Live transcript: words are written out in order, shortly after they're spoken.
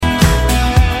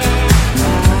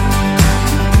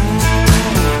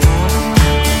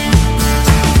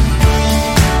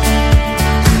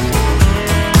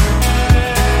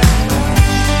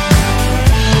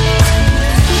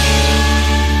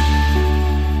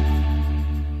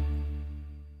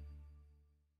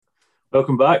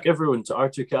Welcome back, everyone, to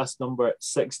R2Kast number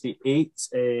 68.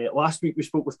 Last week we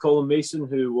spoke with Colin Mason,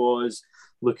 who was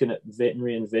looking at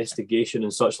veterinary investigation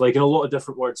and such like, and a lot of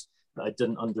different words that I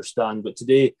didn't understand. But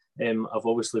today, I've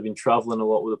obviously been traveling a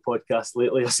lot with the podcast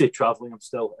lately. I say traveling, I'm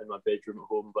still in my bedroom at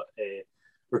home, but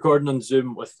recording on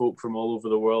Zoom with folk from all over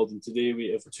the world. And today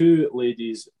we have two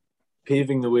ladies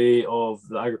paving the way of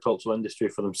the agricultural industry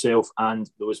for themselves and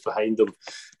those behind them.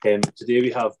 Today we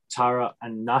have Tara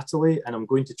and Natalie, and I'm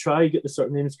going to try get the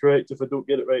surnames correct. If I don't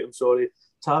get it right, I'm sorry.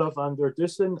 Tara van der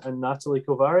Dusen and Natalie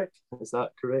Kovarik. Is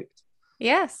that correct?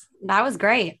 Yes, that was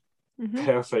great. Mm-hmm.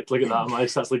 Perfect. Look at that. I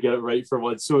managed to actually get it right for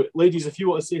once. So, ladies, if you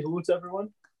want to say hello to everyone.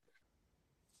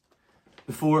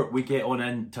 Before we get on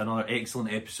into another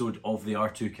excellent episode of the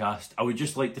R2Kast, I would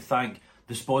just like to thank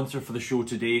the sponsor for the show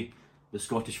today, The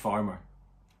Scottish Farmer,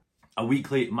 a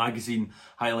weekly magazine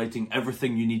highlighting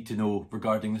everything you need to know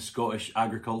regarding the Scottish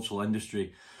agricultural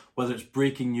industry, whether it's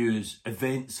breaking news,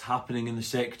 events happening in the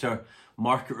sector,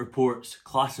 market reports,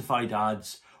 classified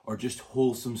ads, or just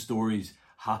wholesome stories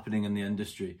happening in the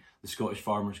industry. The Scottish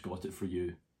Farmer's got it for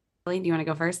you. Do you want to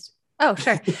go first? Oh,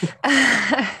 sure.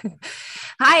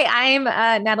 Hi, I'm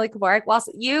Natalie Kovarik. Well,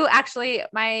 you actually,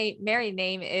 my married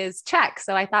name is Czech,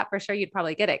 so I thought for sure you'd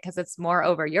probably get it because it's more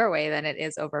over your way than it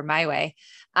is over my way.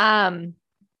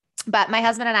 But my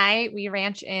husband and I, we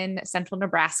ranch in central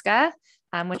Nebraska,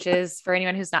 which is, for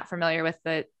anyone who's not familiar with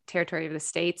the territory of the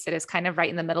states, it is kind of right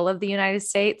in the middle of the United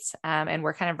States, and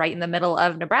we're kind of right in the middle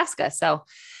of Nebraska. So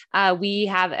we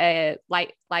have a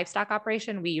livestock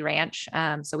operation. We ranch.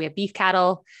 So we have beef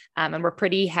cattle, and we're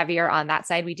pretty heavier on that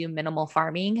side. We do minimal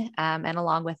farming. And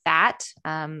along with that,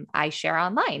 I share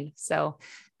online. So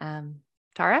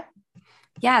Tara?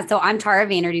 Yeah, so I'm Tara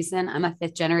Vanderdusen. I'm a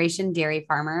fifth generation dairy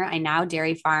farmer. I now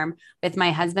dairy farm with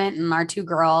my husband and our two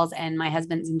girls and my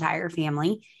husband's entire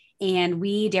family. And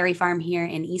we dairy farm here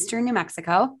in eastern New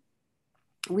Mexico.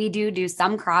 We do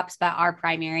some crops, but our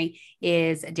primary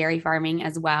is dairy farming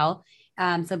as well.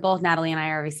 So both Natalie and I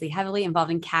are obviously heavily involved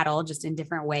in cattle, just in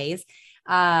different ways.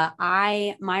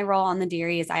 My role on the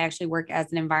dairy is I actually work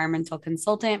as an environmental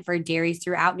consultant for dairies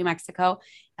throughout New Mexico,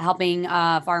 helping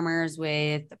farmers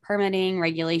with permitting,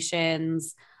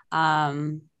 regulations,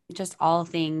 just all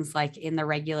things like in the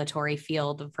regulatory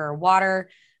field for water,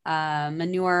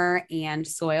 manure, and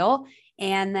soil.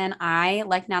 And then I,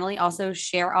 like Natalie, also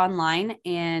share online.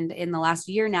 And in the last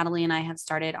year, Natalie and I have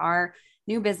started our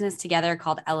new business together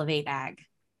called ElevateAg.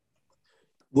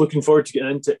 Looking forward to getting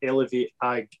into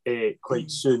ElevateAg quite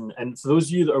soon. And for those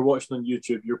of you that are watching on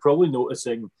YouTube, you're probably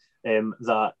noticing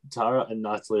that Tara and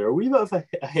Natalie are a wee bit of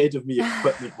ahead of me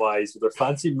equipment-wise with their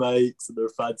fancy mics and their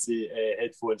fancy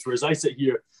headphones, whereas I sit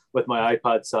here with my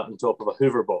iPad sat on top of a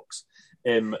Hoover box.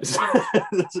 There's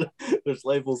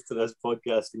levels to this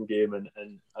podcasting game, and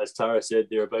as Tara said,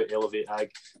 they're about ElevateAg.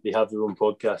 They have their own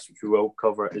podcast, which we will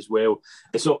cover as well.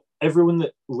 So everyone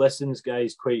that listens,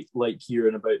 guys, quite like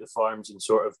hearing about the farms and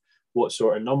sort of what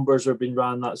sort of numbers are being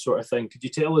ran, that sort of thing. Could you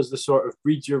tell us the sort of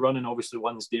breeds you're running? Obviously,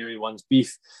 one's dairy, one's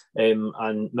beef, and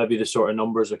maybe the sort of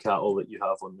numbers of cattle that you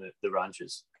have on the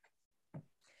ranches.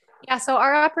 Yeah, so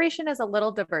our operation is a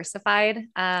little diversified.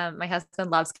 My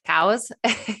husband loves cows,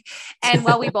 and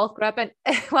while we both grew up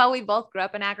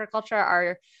in agriculture,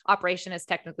 our operation is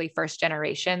technically first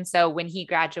generation. So when he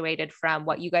graduated from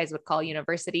what you guys would call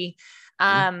university,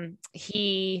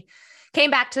 he came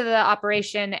back to the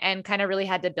operation and kind of really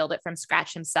had to build it from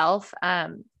scratch himself.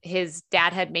 His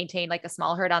dad had maintained like a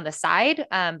small herd on the side,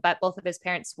 but both of his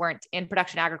parents weren't in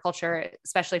production agriculture,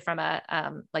 especially from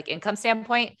a like income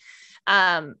standpoint.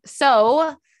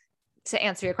 So to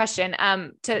answer your question,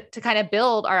 to kind of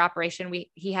build our operation,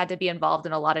 he had to be involved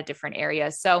in a lot of different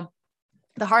areas. So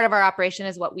the heart of our operation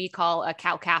is what we call a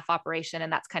cow-calf operation,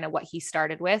 and that's kind of what he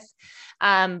started with.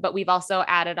 But we've also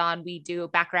added on, we do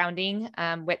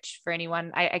backgrounding, which for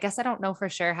anyone, I guess I don't know for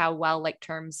sure how well like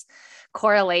terms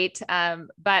correlate,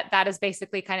 but that is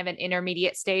basically kind of an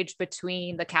intermediate stage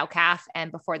between the cow-calf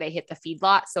and before they hit the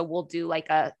feedlot. So we'll do like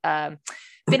a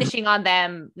finishing on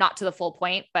them, not to the full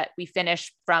point, but we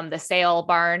finish from the sale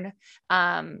barn.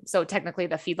 So technically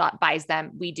the feedlot buys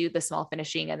them. We do the small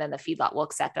finishing, and then the feedlot will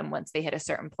accept them once they hit a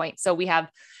certain point. So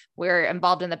we're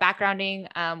involved in the backgrounding.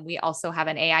 We also have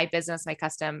an AI business. My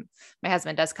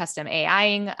husband does custom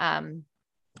AIing,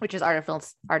 which is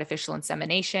artificial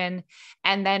insemination.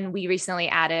 And then we recently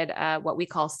added what we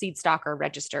call seed stock or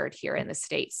registered here in the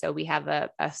state. So we have a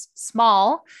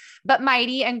small but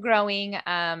mighty and growing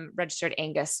registered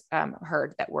Angus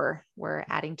herd that we're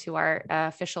adding to our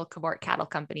official Cabot Cattle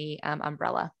Company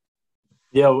umbrella.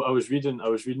 Yeah, I was reading a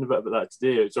bit about that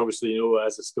today. It's obviously,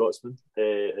 as a Scotsman,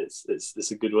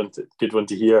 it's a good one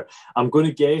to hear. I'm going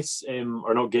to guess,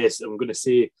 or not guess. I'm going to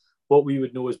say what we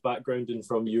would know as backgrounding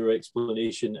from your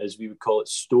explanation is we would call it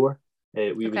store.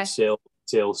 We would Okay.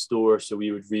 sell store, so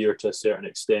we would rear to a certain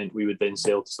extent. We would then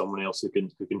sell to someone else who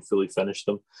can fully finish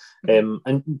them.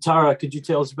 And Tara, could you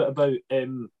tell us a bit about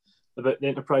the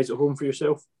enterprise at home for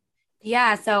yourself?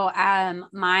 Yeah. So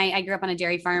I grew up on a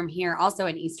dairy farm here, also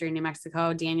in Eastern New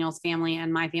Mexico. Daniel's family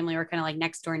and my family were kind of like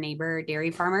next door neighbor dairy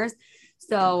farmers.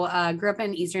 So grew up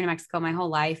in Eastern New Mexico my whole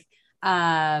life.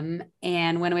 And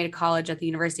went away to college at the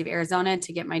University of Arizona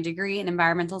to get my degree in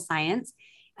environmental science.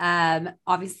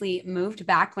 Obviously moved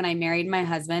back when I married my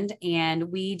husband,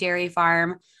 and we dairy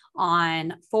farm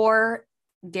on 4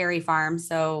 dairy farms.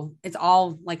 So it's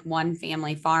all like one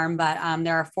family farm, but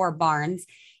there are 4 barns.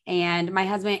 And my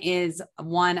husband is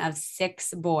one of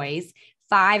 6 boys.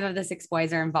 5 of the 6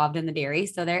 boys are involved in the dairy.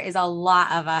 So there is a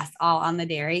lot of us all on the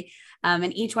dairy.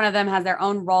 And each one of them has their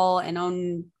own role and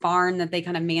own barn that they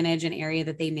kind of manage, an area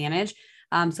that they manage.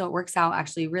 So it works out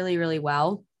actually really, really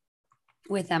well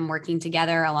with them working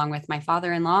together along with my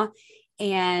father-in-law.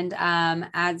 And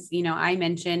as you know, I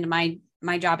mentioned,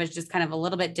 my job is just kind of a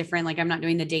little bit different. Like I'm not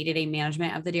doing the day-to-day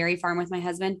management of the dairy farm with my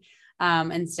husband.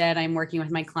 Instead, I'm working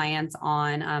with my clients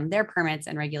on their permits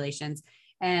and regulations.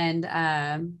 And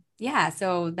yeah,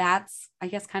 so that's, I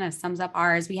guess, kind of sums up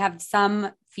ours. We have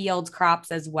some field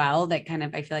crops as well that kind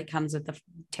of, I feel like, comes with the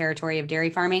territory of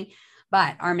dairy farming,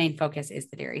 but our main focus is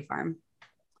the dairy farm.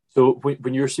 So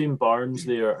when you're saying barns,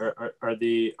 there are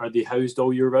they housed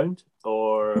all year round,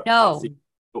 or No.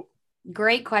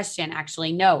 Great question.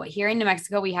 Actually, no. Here in New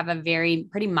Mexico, we have a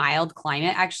pretty mild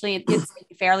climate. Actually, it's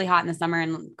fairly hot in the summer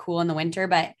and cool in the winter,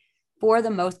 but for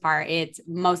the most part, it's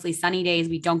mostly sunny days.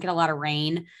 We don't get a lot of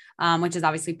rain, which is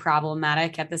obviously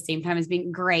problematic at the same time as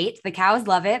being great. The cows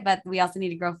love it, but we also need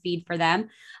to grow feed for them.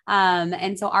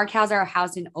 And so our cows are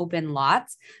housed in open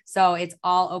lots. So it's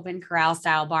all open corral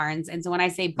style barns. And so when I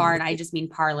say barn, I just mean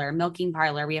parlor, milking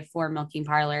parlor. We have 4 milking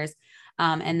parlors.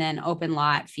 And then open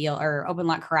lot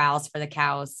corrals for the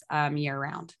cows year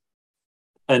round.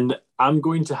 And I'm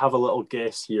going to have a little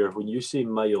guess here. When you say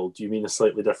mild, do you mean a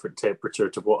slightly different temperature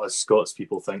to what us Scots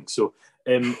people think? So,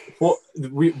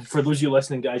 for those of you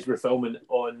listening, guys, we're filming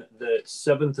on the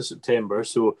 7th of September.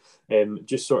 So,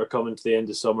 just sort of coming to the end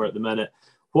of summer at the minute.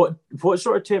 What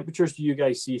sort of temperatures do you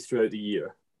guys see throughout the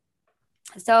year?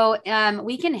 So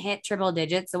we can hit triple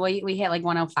digits. So we hit like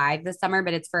 105 this summer,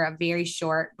 but it's for a very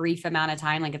short, brief amount of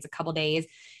time. Like it's a couple days.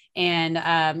 And,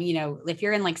 if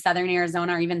you're in like Southern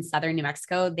Arizona or even Southern New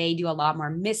Mexico, they do a lot more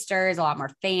misters, a lot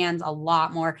more fans, a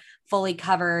lot more fully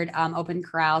covered open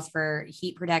corrals for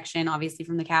heat protection, obviously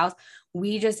from the cows.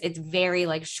 It's very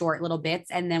like short little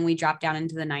bits. And then we drop down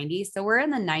into the 90s. So we're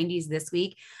in the 90s this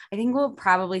week. I think we'll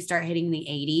probably start hitting the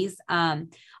 80s.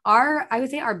 I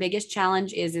would say our biggest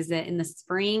challenge is that in the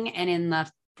spring and in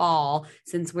the fall,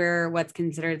 since we're what's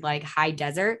considered like high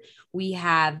desert, we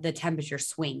have the temperature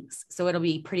swings. So it'll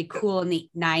be pretty cool in the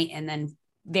night and then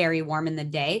very warm in the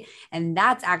day. And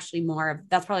that's actually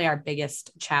that's probably our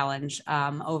biggest challenge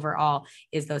overall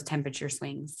is those temperature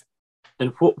swings.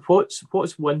 And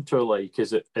what's winter like?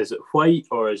 Is it white,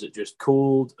 or is it just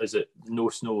cold? Is it no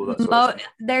snow? That sort of thing?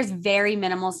 There's very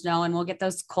minimal snow, and we'll get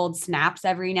those cold snaps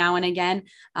every now and again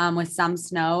with some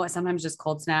snow, sometimes just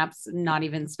cold snaps, not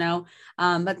even snow.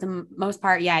 But the most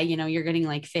part, yeah, you're getting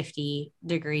like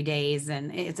 50-degree days,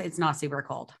 and it's not super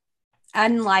cold.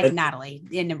 Unlike Natalie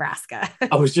in Nebraska.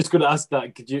 I was just going to ask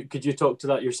that. Could you talk to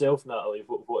that yourself, Natalie?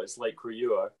 What it's like where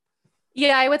you are?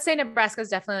 Yeah, I would say Nebraska is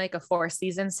definitely like a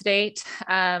 4-season state.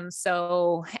 And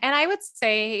I would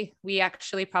say we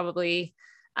actually probably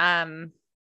have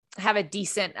a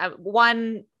decent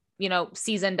one,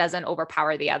 season doesn't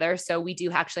overpower the other. So we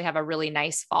do actually have a really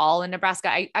nice fall in Nebraska.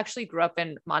 I actually grew up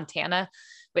in Montana,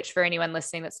 which for anyone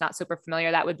listening that's not super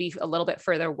familiar, that would be a little bit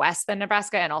further west than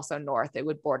Nebraska and also north. It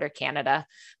would border Canada.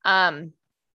 And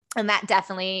that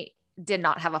definitely did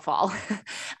not have a fall.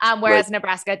 Whereas right.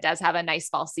 Nebraska does have a nice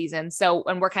fall season. So,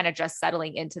 and we're kind of just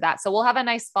settling into that. So we'll have a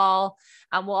nice fall.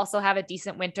 We'll also have a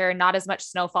decent winter, not as much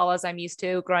snowfall as I'm used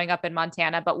to growing up in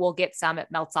Montana, but we'll get some. It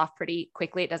melts off pretty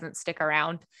quickly. It doesn't stick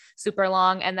around super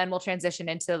long. And then we'll transition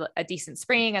into a decent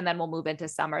spring, and then we'll move into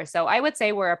summer. So I would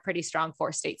say we're a pretty strong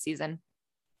 4-state season.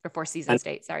 or Four Seasons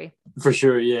state. Sorry. For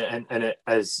sure, yeah, and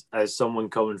as someone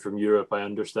coming from Europe, I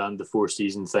understand the 4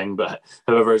 season thing. But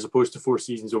however, as opposed to 4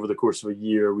 seasons over the course of a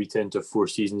year, we tend to have 4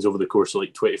 seasons over the course of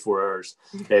like 24 hours.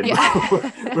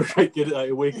 We're quite good at that.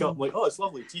 I wake up, I'm like, oh, it's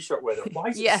lovely t-shirt weather. Why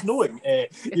is it snowing?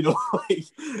 Like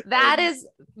that is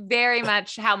very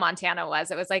much how Montana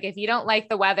was. It was like, if you don't like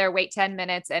the weather, wait 10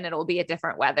 minutes and it'll be a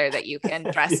different weather that you can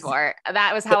dress for.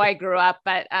 That was how I grew up.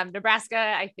 But Nebraska,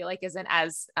 I feel like isn't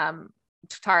as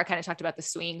Tara kind of talked about the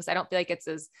swings. I don't feel like it's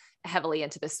as heavily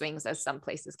into the swings as some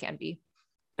places can be.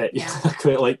 Yeah, I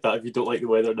quite like that. If you don't like the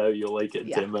weather now, you'll like it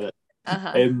in 10 minutes.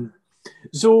 Uh-huh.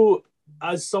 So,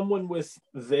 as someone with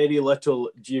very little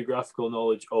geographical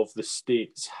knowledge of the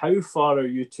States, how far are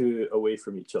you two away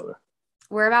from each other?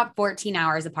 We're about 14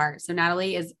 hours apart. So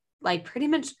Natalie is like pretty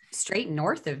much straight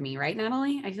north of me, right,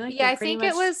 Natalie? I feel like I think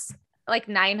it was like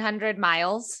 900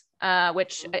 miles.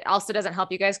 Which also doesn't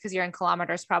help you guys because you're in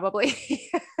kilometers probably.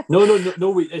 No.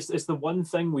 It's the one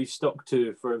thing we've stuck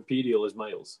to for Imperial is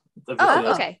miles.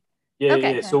 Okay.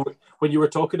 Yeah. So when you were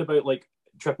talking about like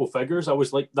triple figures, I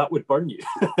was like, that would burn you.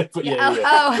 But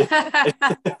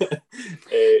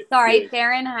sorry,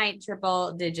 Fahrenheit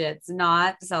triple digits,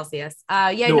 not Celsius.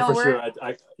 Sure.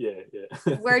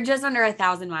 We're just under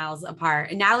 1,000 miles apart.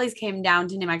 And Natalie's came down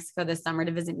to New Mexico this summer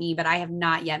to visit me, but I have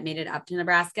not yet made it up to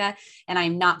Nebraska, and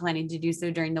I'm not planning to do so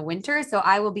during the winter. So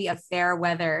I will be a fair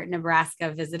weather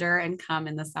Nebraska visitor and come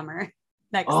in the summer.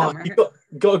 Next summer. You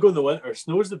gotta go in the winter.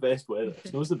 Snow's the best weather.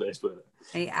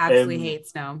 I absolutely hate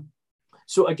snow.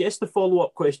 So I guess the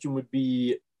follow-up question would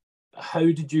be, how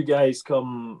did you guys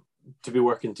come to be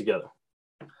working together?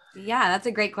 Yeah, that's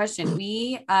a great question.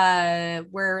 We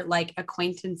were like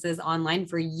acquaintances online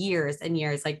for years and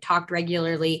years, like talked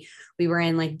regularly. We were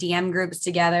in like DM groups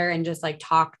together and just like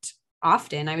talked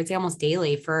often, I would say almost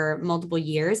daily for multiple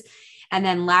years. And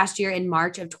then last year in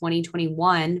March of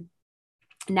 2021,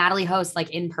 Natalie hosts like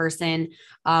in-person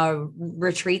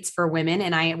retreats for women.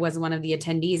 And I was one of the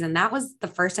attendees. And that was the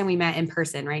first time we met in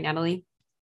person, right, Natalie?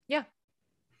 Yeah.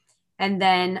 And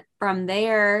then from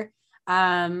there,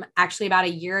 actually about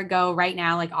a year ago right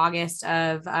now, like August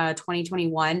of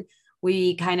 2021,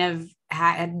 we kind of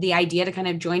had the idea to kind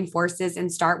of join forces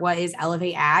and start what is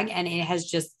ElevateAg. And it has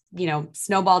just,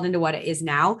 snowballed into what it is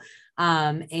now.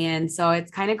 And so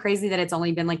it's kind of crazy that it's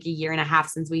only been like a year and a half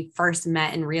since we first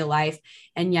met in real life.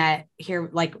 And yet here,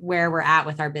 like where we're at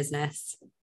with our business.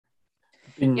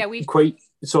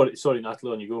 Sorry,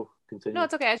 Natalie, on you go. Continue. No,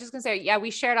 it's okay. I was just gonna say,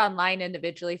 we shared online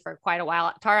individually for quite a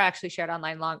while. Tara actually shared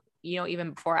online long,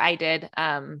 even before I did.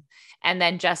 And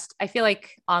then I feel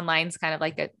like online's kind of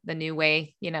like the new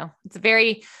way, I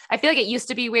feel like it used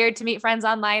to be weird to meet friends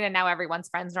online and now everyone's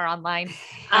friends are online.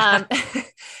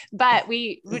 But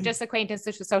we were just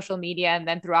acquaintances with social media and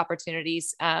then through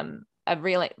opportunities, of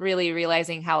really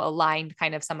realizing how aligned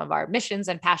kind of some of our missions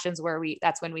and passions were.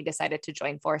 That's when we decided to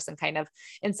join force and kind of,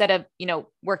 instead of,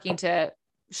 working to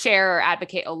share or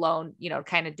advocate alone,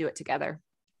 kind of do it together.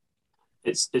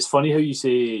 It's funny how you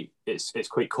say it's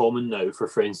quite common now for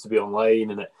friends to be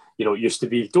online, and it used to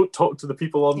be don't talk to the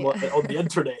people on the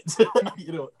internet,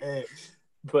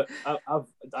 But I've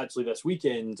actually this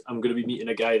weekend I'm going to be meeting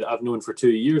a guy that I've known for 2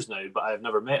 years now, but I've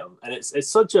never met him, and it's it's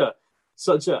so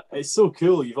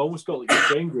cool. You've almost got like your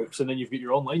friend groups, and then you've got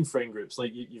your online friend groups.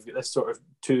 Like you've got this sort of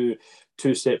two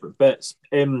separate bits.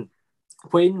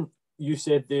 When you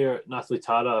said there, Natalie,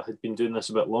 Tara had been doing this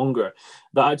a bit longer,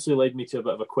 that actually led me to a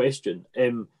bit of a question.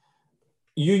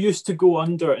 You used to go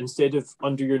instead of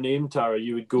under your name, Tara,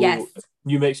 you would go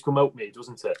New Mexico Milkmaid,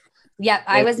 wasn't it? Yeah,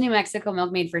 I was New Mexico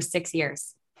Milkmaid for 6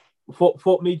 years.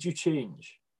 What made you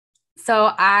change?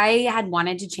 So I had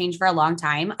wanted to change for a long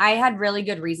time. I had really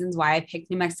good reasons why I picked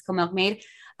New Mexico Milkmaid.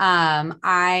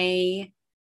 I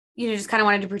just kind of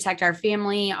wanted to protect our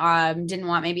family. Didn't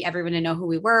want maybe everyone to know who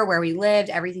we were, where we lived,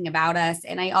 everything about us.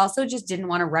 And I also just didn't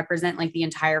want to represent like the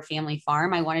entire family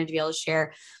farm. I wanted to be able to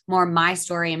share more my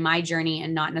story and my journey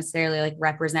and not necessarily like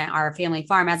represent our family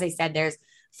farm. As I said, there's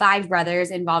 5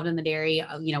 brothers involved in the dairy,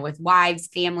 with wives,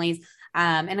 families.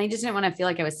 And I just didn't want to feel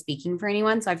like I was speaking for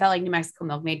anyone. So I felt like New Mexico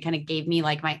Milkmaid kind of gave me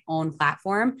like my own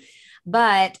platform.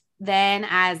 But then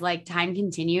as like time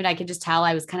continued, I could just tell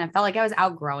I was felt like I was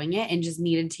outgrowing it and just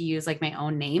needed to use like my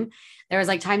own name. There was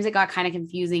like times it got kind of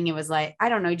confusing. It was like, I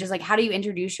don't know, just like, how do you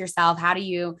introduce yourself? How do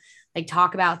you like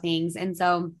talk about things? And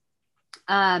so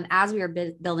as we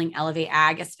were building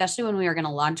ElevateAg, especially when we were going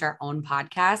to launch our own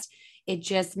podcast, it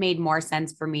just made more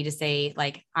sense for me to say,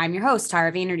 like, I'm your host,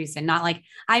 Tara Vanderdusen, not like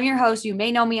I'm your host. You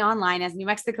may know me online as New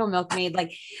Mexico Milkmaid.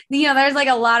 Like, there's like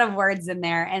a lot of words in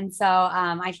there. And so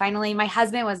my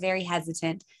husband was very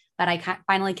hesitant, but I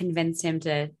finally convinced him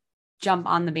to jump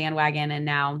on the bandwagon. And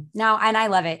now, and I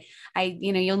love it.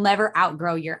 You'll never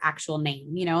outgrow your actual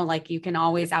name, like you can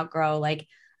always outgrow like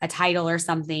a title or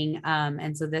something.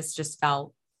 And so this just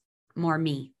felt more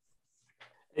me.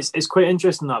 It's quite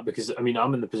interesting that, because I mean,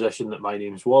 I'm in the position that my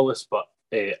name's Wallace, but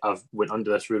I've went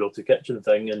under this rural to kitchen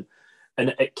thing,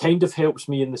 and it kind of helps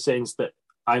me in the sense that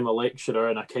I'm a lecturer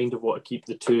and I kind of want to keep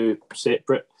the two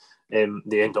separate.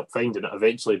 They end up finding it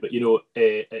eventually, but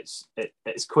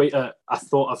it's quite a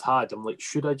thought I've had. I'm like,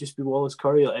 should I just be Wallace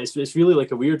Curry? It's really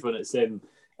like a weird one. It's and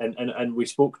I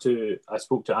spoke to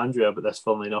Andrea about this,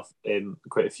 funnily enough,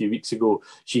 quite a few weeks ago.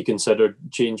 She considered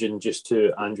changing just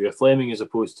to Andrea Fleming as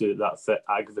opposed to that fit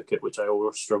advocate, which I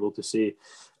always struggle to say.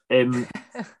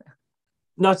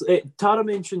 Tara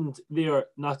mentioned there,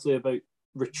 Natalie, about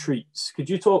retreats. Could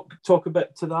you talk a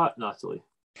bit to that, Natalie?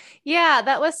 Yeah,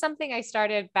 that was something I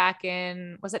started back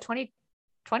in, was it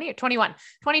 2021.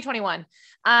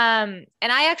 And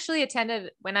I actually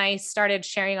attended, when I started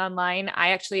sharing online,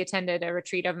 I actually attended a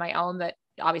retreat of my own that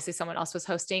obviously someone else was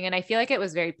hosting. And I feel like it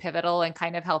was very pivotal and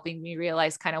kind of helping me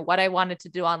realize kind of what I wanted to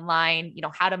do online,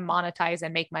 how to monetize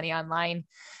and make money online.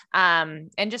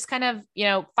 And just kind of,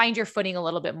 find your footing a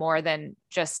little bit more than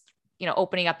just,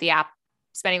 opening up the app,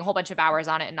 spending a whole bunch of hours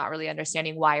on it and not really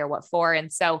understanding why or what for.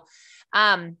 And so,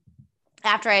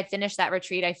 after I had finished that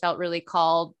retreat, I felt really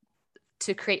called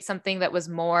to create something that was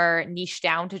more niche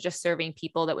down to just serving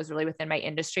people that was really within my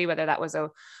industry, whether that was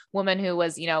a woman who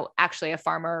was, actually a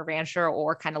farmer or rancher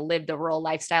or kind of lived a rural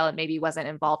lifestyle and maybe wasn't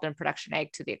involved in production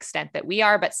ag to the extent that we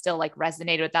are, but still like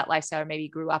resonated with that lifestyle or maybe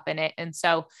grew up in it. And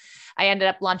so I ended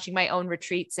up launching my own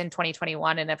retreats in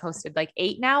 2021 and I've hosted like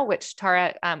 8 now, which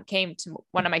Tara came to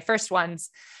one of my first ones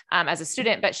as a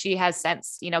student, but she has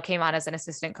since, came on as an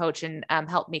assistant coach and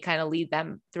helped me kind of lead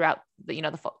them throughout the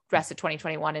rest of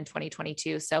 2021 and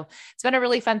 2022. So it's been a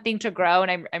really fun thing to grow.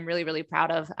 And I'm really, really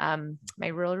proud of my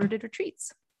rural rooted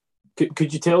retreats.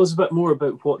 Could you tell us a bit more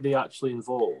about what they actually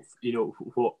involve?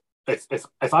 What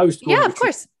if I was going to of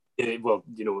course.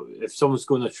 If someone's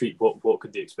going to retreat, what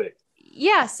could they expect?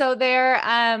 Yeah. So they're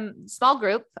small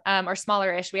group or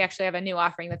smaller-ish. We actually have a new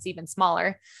offering that's even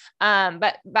smaller.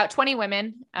 But about 20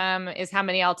 women is how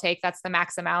many I'll take. That's the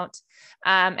max amount.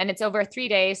 And it's over 3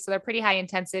 days. So they're pretty high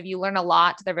intensive. You learn a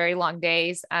lot. They're very long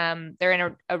days. They're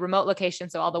in a remote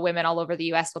location. So all the women all over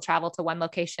the US will travel to one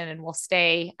location and we'll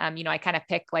stay. I kind of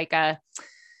pick like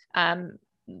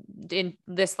in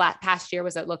this past year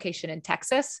was a location in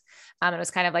Texas. It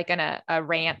was kind of like in a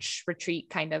ranch retreat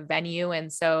kind of venue.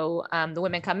 And so the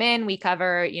women come in, we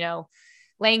cover,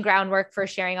 laying groundwork for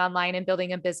sharing online and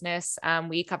building a business.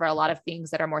 We cover a lot of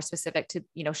things that are more specific to,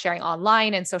 sharing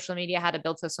online and social media, how to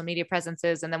build social media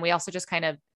presences. And then we also just kind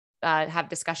of have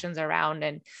discussions around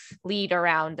and lead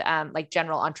around like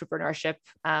general entrepreneurship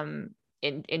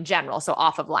in general. So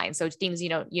off of line. So things,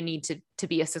 you need to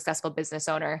be a successful business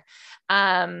owner.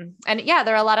 And yeah,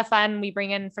 they're a lot of fun. We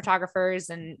bring in photographers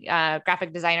and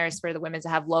graphic designers for the women to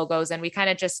have logos. And we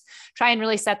kind of just try and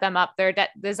really set them up. They're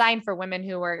designed for women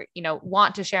who are,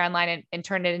 want to share online and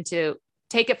turn it into,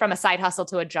 take it from a side hustle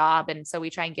to a job. And so we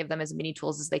try and give them as many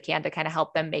tools as they can to kind of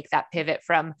help them make that pivot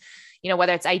from,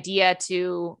 whether it's idea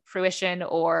to fruition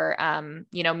or,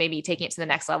 maybe taking it to the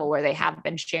next level where they have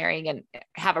been sharing and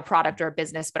have a product or a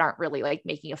business, but aren't really like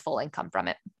making a full income from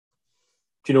it.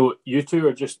 You two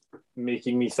are just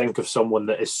making me think of someone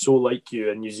that is so like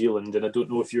you in New Zealand. And I don't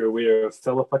know if you're aware of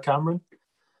Philippa Cameron.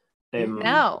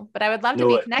 No, but I would love to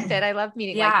be connected. I love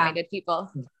meeting like-minded people.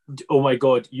 Oh my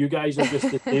God, you guys are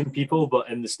just the same people, but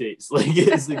in the States. Like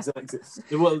it's the exact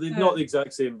same. Well, not the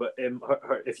exact same, but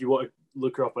if you want to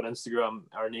look her up on Instagram,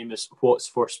 her name is What's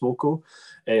for Smoko.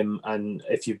 And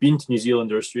if you've been to New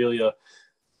Zealand or Australia,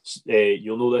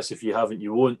 you'll know this. If you haven't,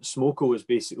 you won't. Smoko is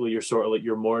basically your sort of like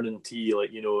your morning tea,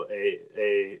 like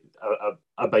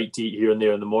a bite to eat here and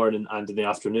there in the morning and in the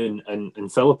afternoon.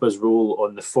 And Philippa's role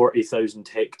on the 40,000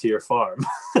 hectare farm.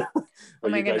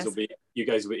 You guys will be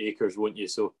acres, won't you?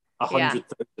 So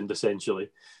 100,000 essentially.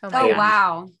 Oh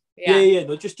wow. Yeah.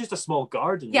 No, just a small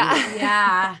garden.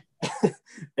 Yeah.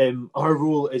 Her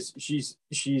role is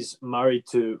she's married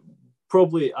to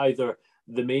probably either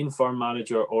the main farm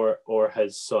manager or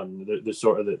his son. The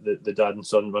sort of the dad and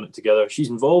son run it together. She's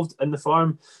involved in the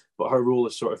farm, but her role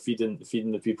is sort of feeding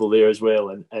the people there as well.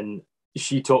 And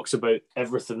she talks about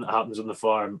everything that happens on the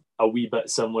farm a wee bit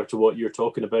similar to what you're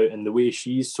talking about. And the way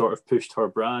she's sort of pushed her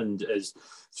brand is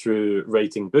through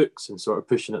writing books and sort of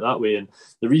pushing it that way. And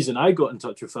the reason I got in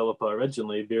touch with Philippa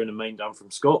originally, bearing in mind I'm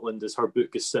from Scotland, is her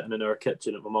book is sitting in our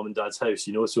kitchen at my mum and dad's house,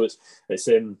 so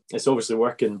it's obviously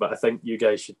working, but I think you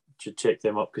guys should check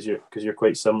them up because you're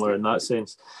quite similar in that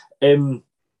sense.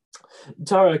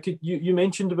 Tara, you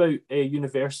mentioned about a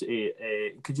university.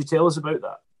 Could you tell us about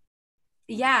that?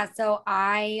 Yeah, so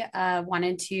I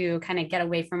wanted to kind of get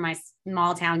away from my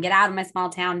small town, get out of my small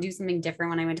town, do something different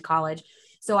when I went to college.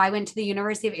 So I went to the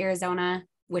University of Arizona,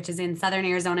 which is in Southern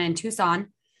Arizona in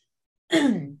Tucson.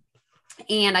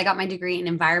 And I got my degree in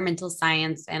environmental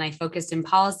science, and I focused in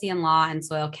policy and law and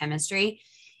soil chemistry.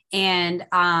 And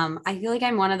I feel like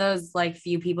I'm one of those like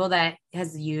few people that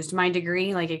has used my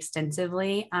degree like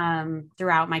extensively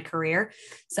throughout my career.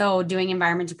 So doing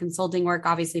environmental consulting work,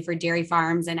 obviously for dairy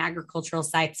farms and agricultural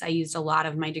sites, I used a lot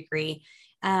of my degree.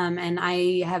 And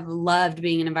I have loved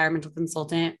being an environmental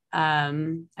consultant.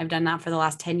 I've done that for the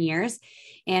last 10 years,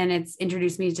 and it's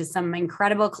introduced me to some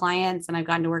incredible clients, and I've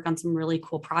gotten to work on some really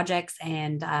cool projects.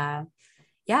 And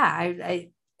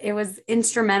it was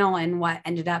instrumental in what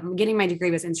ended up getting my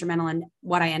degree, was instrumental in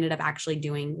what I ended up actually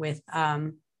doing with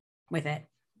it.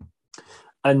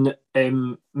 And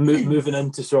moving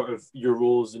into sort of your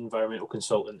role as environmental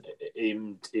consultant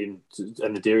aimed in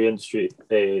the dairy industry,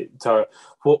 Tara,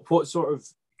 what's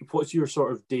your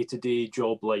sort of day-to-day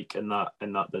job like in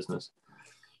that business?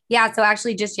 Yeah. So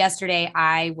actually just yesterday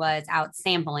I was out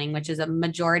sampling, which is a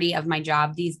majority of my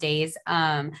job these days.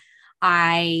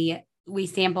 We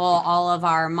sample all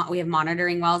of we have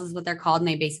monitoring wells is what they're called. And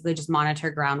they basically just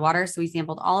monitor groundwater. So we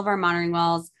sampled all of our monitoring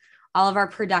wells, all of our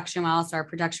production wells. So our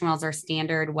production wells are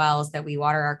standard wells that we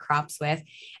water our crops with.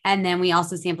 And then we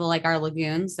also sample like our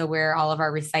lagoons. So where all of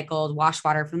our recycled wash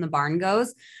water from the barn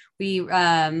goes, we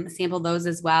sample those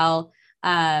as well.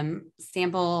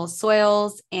 Sample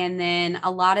soils. And then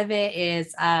a lot of it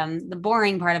is the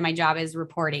boring part of my job is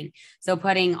reporting. So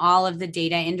putting all of the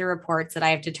data into reports that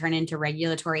I have to turn into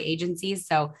regulatory agencies.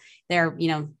 So they're,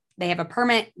 they have a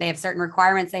permit, they have certain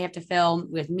requirements they have to fill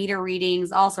with meter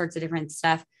readings, all sorts of different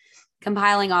stuff,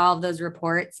 compiling all of those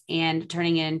reports and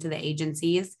turning it into the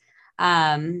agencies.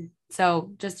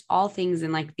 So just all things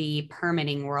in like the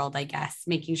permitting world, I guess,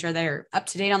 making sure they're up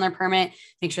to date on their permit,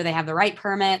 make sure they have the right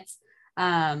permits.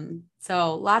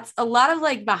 So a lot of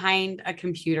like behind a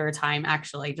computer time,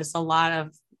 actually, just a lot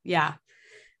of,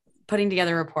 putting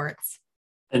together reports.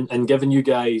 And given you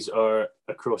guys are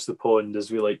across the pond,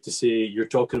 as we like to say, you're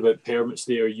talking about permits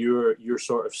there, your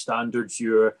sort of standards,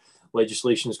 your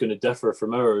legislation is going to differ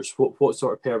from ours. What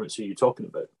sort of permits are you talking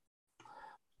about?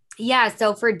 Yeah.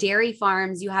 So for dairy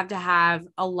farms, you have to have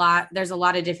there's a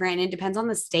lot of different, and it depends on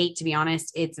the state, to be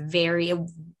honest. It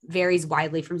varies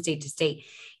widely from state to state.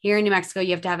 Here in New Mexico,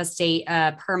 you have to have a state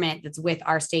permit that's with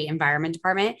our state environment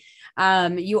department.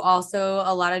 You also,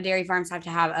 a lot of dairy farms have to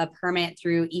have a permit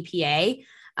through EPA.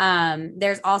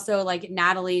 There's also like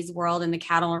Natalie's world in the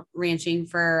cattle ranching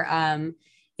for,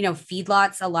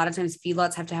 feedlots. A lot of times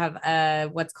feedlots have to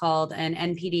have what's called an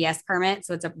NPDES permit.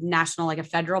 So it's a national, like a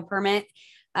federal permit.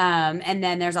 And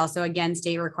then there's also, again,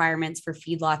 state requirements for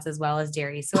feedlots as well as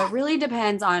dairy. So it really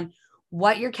depends on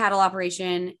what your cattle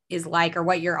operation is like, or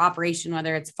what your operation,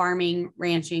 whether it's farming,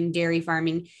 ranching, dairy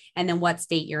farming, and then what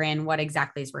state you're in, what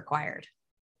exactly is required.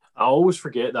 I always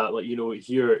forget that, like,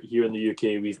 here in the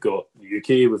UK, we've got the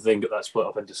UK, we've then got that split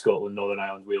up into Scotland, Northern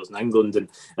Ireland, Wales, and England, and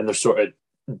there's sort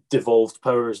of devolved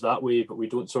powers that way, but we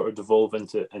don't sort of devolve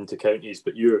into counties.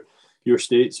 But your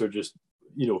states are just,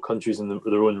 countries in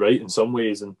their own right in some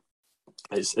ways, and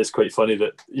it's quite funny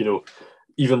that,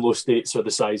 even though states are the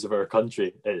size of our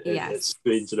country, it's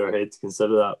strange in our head to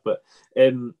consider that. But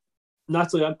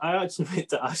Natalie, I actually meant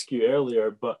to ask you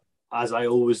earlier, but as I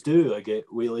always do, I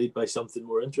get waylaid by something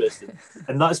more interesting.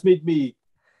 And that's made me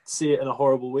say it in a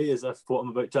horrible way, as if what I'm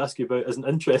about to ask you about isn't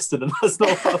interesting, and that's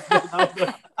not what I've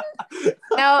meant.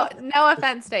 No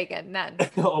offense taken, none.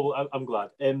 Oh, well, I'm glad.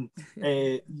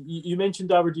 You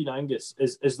mentioned Aberdeen Angus.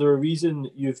 Is there a reason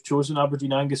you've chosen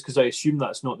Aberdeen Angus? Because I assume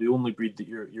that's not the only breed that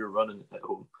you're running at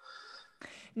home.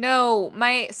 No,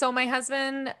 my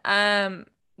husband,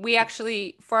 we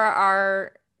actually, for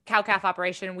our cow-calf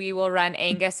operation, we will run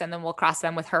Angus and then we'll cross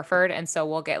them with Hereford. And so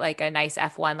we'll get like a nice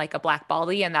F1, like a black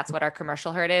baldy. And that's what our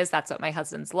commercial herd is. That's what my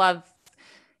husband's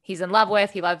he's in love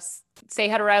with. He loves say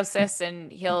heterosis,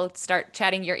 and he'll start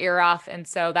chatting your ear off. And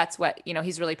so that's what,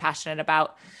 he's really passionate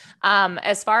about.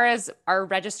 As far as our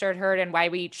registered herd and why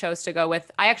we chose to go with,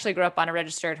 I actually grew up on a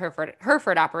registered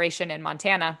Hereford operation in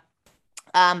Montana.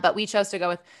 But we chose to go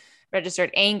with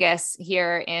registered Angus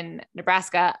here in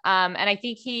Nebraska. And I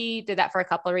think he did that for a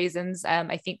couple of reasons.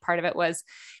 I think part of it was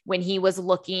when he was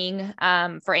looking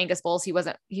for Angus bulls, he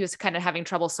was kind of having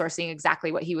trouble sourcing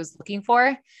exactly what he was looking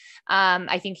for.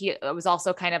 I think it was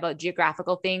also kind of a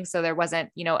geographical thing. So there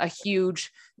wasn't, a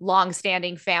huge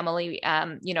long-standing family,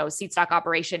 seed stock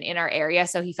operation in our area.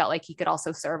 So he felt like he could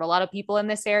also serve a lot of people in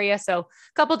this area. So a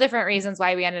couple different reasons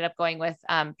why we ended up going with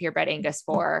purebred Angus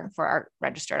for our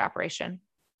registered operation.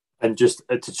 And just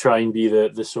to try and be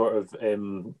the sort of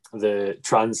the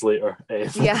translator.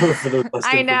 For those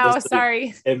I know.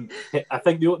 Sorry. I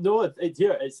think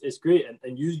it's great,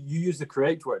 and you use the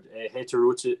correct word.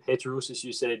 Heterosis.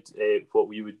 You said what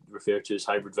we would refer to as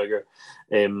hybrid vigor.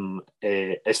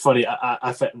 It's funny.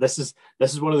 I this is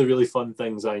one of the really fun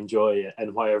things I enjoy,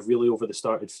 and why I've really over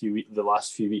the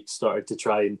last few weeks started to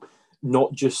try and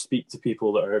not just speak to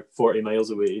people that are 40 miles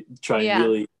away. Try and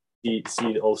really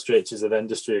see all stretches of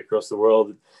industry across the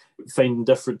world, finding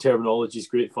different terminology is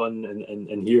great fun,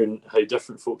 and hearing how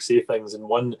different folks say things. And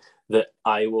one that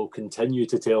I will continue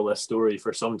to tell this story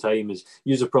for some time is,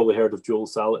 you've probably heard of Joel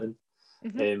Salatin.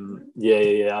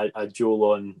 I had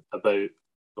Joel on about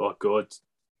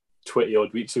 20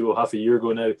 odd weeks ago, half a year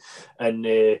ago now,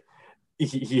 and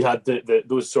he had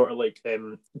those sort of like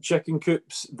chicken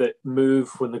coops that move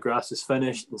when the grass is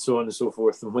finished, and so on and so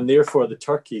forth. And when they're for the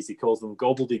turkeys, he calls them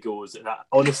gobbledygoes. And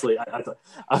honestly,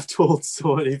 I've told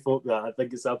so many folk that. I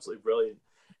think it's absolutely brilliant.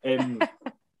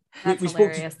 That's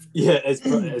hilarious.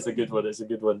 It's a good one. It's a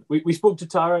good one. We spoke to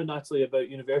Tara and Natalie about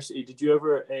university. Did you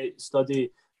ever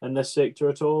study in this sector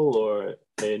at all, or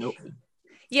no?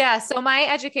 Yeah. So my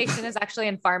education is actually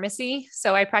in pharmacy.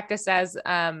 So I practice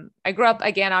I grew up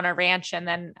again on a ranch, and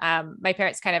then my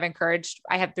parents kind of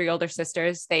I have 3 older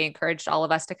sisters. They encouraged all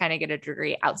of us to kind of get a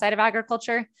degree outside of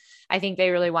agriculture. I think they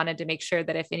really wanted to make sure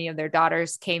that if any of their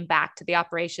daughters came back to the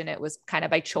operation, it was kind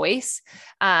of by choice.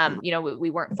 We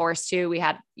weren't forced to. We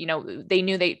had, they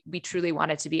knew we truly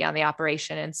wanted to be on the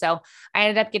operation. And so I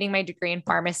ended up getting my degree in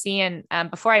pharmacy. And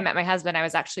before I met my husband,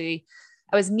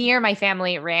 I was near my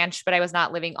family ranch, but I was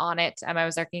not living on it. I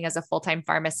was working as a full-time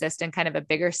pharmacist in kind of a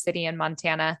bigger city in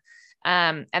Montana.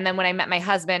 And then when I met my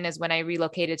husband is when I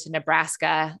relocated to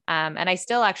Nebraska. And I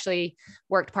still actually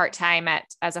worked part-time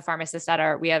as a pharmacist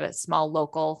we have a small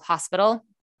local hospital.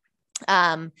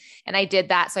 And I did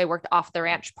that. So I worked off the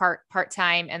ranch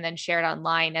part-time, and then shared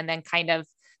online, and then kind of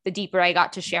the deeper I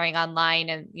got to sharing online,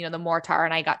 and, the more Tara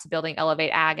and I got to building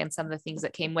ElevateAg and some of the things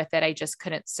that came with it, I just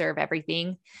couldn't serve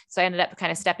everything. So I ended up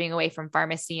kind of stepping away from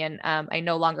pharmacy, and I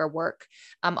no longer work.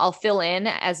 I'll fill in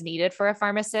as needed for a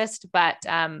pharmacist, but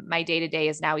my day-to-day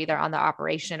is now either on the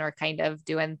operation or kind of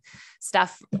doing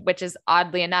stuff, which is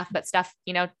oddly enough, but stuff,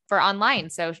 for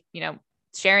online. So,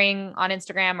 sharing on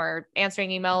Instagram or answering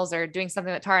emails or doing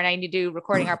something that Tara and I need to do,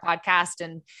 recording our podcast.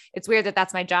 And it's weird that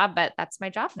that's my job, but that's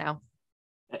my job now.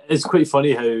 It's quite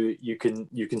funny how you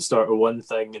can start with one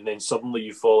thing and then suddenly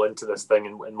you fall into this thing,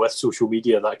 and with social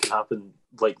media that can happen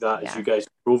like that, as you guys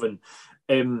have proven.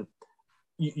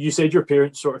 You said your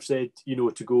parents sort of said,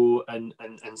 to go and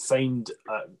find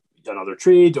another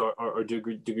trade or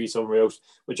degree somewhere else,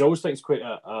 which I always think is quite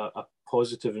a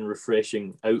positive and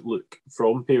refreshing outlook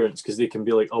from parents, because they can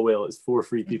be like, oh well, it's 4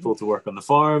 free people to work on the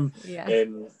farm.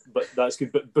 But that's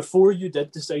good. But before you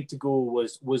did decide to go,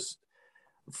 was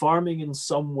farming in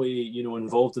some way,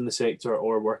 involved in the sector,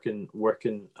 or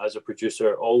working as a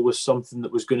producer, always something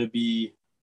that was going to be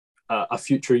a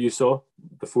future you saw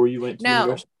before you went to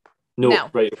university? No.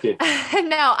 Right. Okay.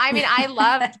 No, I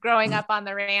loved growing up on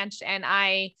the ranch, and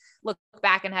I look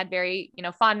back and had very,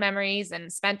 fond memories,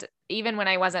 and spent, even when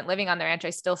I wasn't living on the ranch,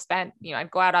 I still spent,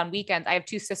 I'd go out on weekends. I have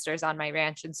 2 sisters on my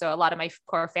ranch, and so a lot of my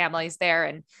core family's there,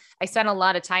 and I spent a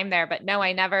lot of time there. But no,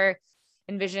 I never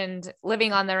envisioned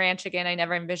living on the ranch again. I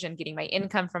never envisioned getting my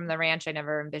income from the ranch. I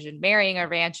never envisioned marrying a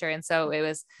rancher. And so it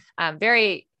was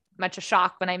very much a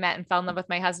shock when I met and fell in love with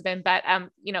my husband. But,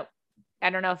 I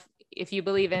don't know if you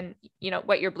believe in,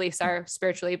 what your beliefs are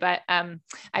spiritually, but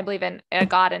I believe in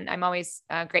God, and I'm always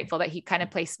grateful that he kind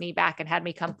of placed me back and had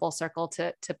me come full circle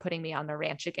to putting me on the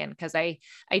ranch again. Cause I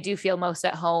do feel most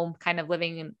at home kind of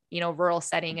living in, rural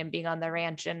setting and being on the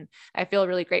ranch. And I feel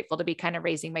really grateful to be kind of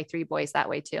raising my 3 boys that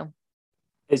way too.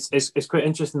 It's quite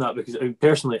interesting that, because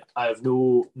personally I have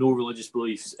no religious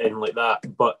beliefs and like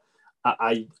that, but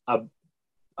I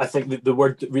think that the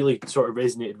word that really sort of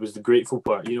resonated was the grateful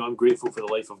part. I'm grateful for the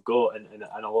life I've got, and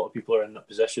a lot of people are in that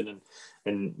position,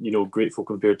 and grateful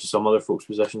compared to some other folks'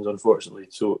 positions, unfortunately.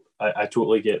 So I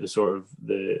totally get the sort of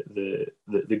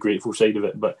the grateful side of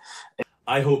it. But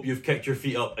I hope you've kicked your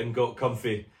feet up and got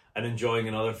comfy and enjoying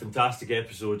another fantastic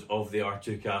episode of the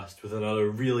R2Kast with another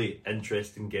really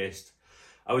interesting guest.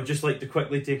 I would just like to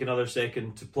quickly take another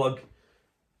second to plug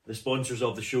the sponsors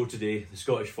of the show today, the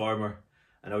Scottish Farmer,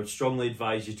 and I would strongly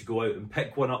advise you to go out and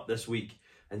pick one up this week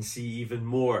and see even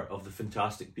more of the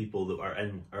fantastic people that are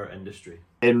in our industry.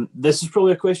 This is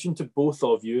probably a question to both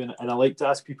of you, and I like to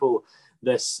ask people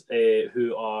this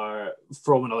who are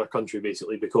from another country,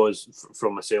 basically, because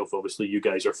from myself, obviously, you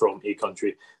guys are from a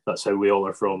country. That's how we all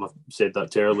are from. I've said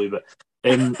that terribly, but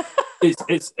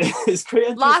it's quite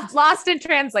interesting. Lost in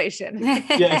translation.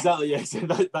 Yeah, exactly. Yes,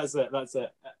 that's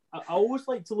it. I always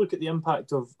like to look at the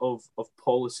impact of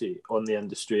policy on the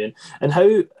industry, and how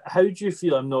do you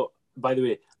feel? I'm not. By the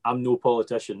way, I'm no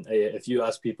politician. If you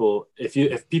ask people,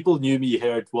 if people knew me,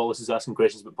 heard Wallace is asking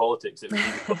questions about politics, it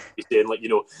would be saying, like,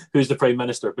 who's the prime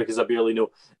minister, because I barely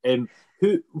know.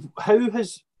 How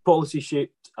has policy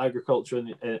shaped agriculture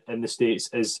in the States?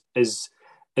 Is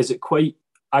it quite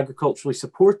agriculturally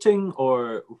supporting,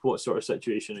 or what sort of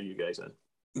situation are you guys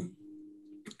in?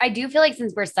 I do feel like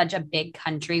since we're such a big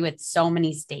country with so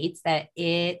many states that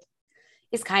it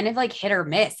is kind of like hit or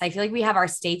miss. I feel like we have our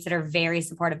states that are very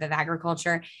supportive of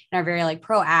agriculture and are very like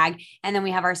pro ag. And then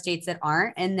we have our states that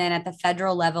aren't. And then at the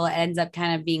federal level, it ends up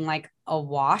kind of being like a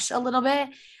wash a little bit.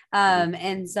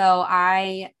 And so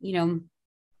I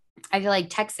feel like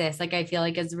Texas, I feel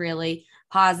like is really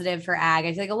positive for ag.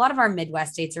 I feel like a lot of our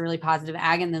Midwest states are really positive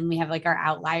ag. And then we have like our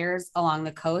outliers along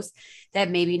the coast that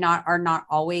maybe are not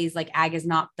always like ag is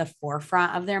not the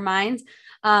forefront of their minds.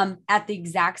 At the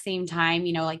exact same time,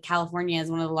 like California is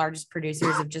one of the largest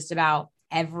producers of just about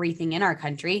everything in our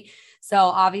country. So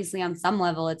obviously on some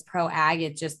level it's pro ag,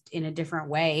 it's just in a different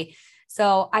way.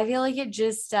 So I feel like it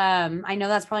just, I know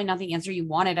that's probably not the answer you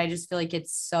wanted. I just feel like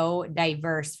it's so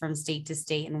diverse from state to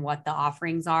state and what the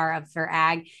offerings are for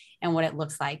ag and what it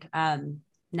looks like.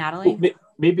 Natalie? Well,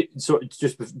 maybe so.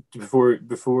 Just before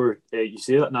you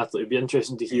say that, Natalie, it'd be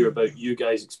interesting to hear about you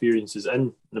guys' experiences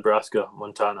in Nebraska,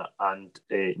 Montana, and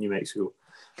New Mexico.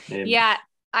 Yeah,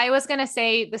 I was going to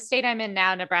say the state I'm in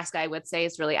now, Nebraska, I would say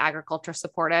is really agriculture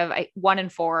supportive. 1 in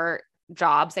 4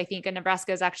 jobs, I think, in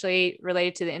Nebraska is actually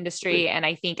related to the industry. And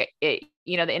I think the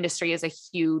industry is a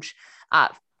huge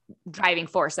driving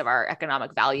force of our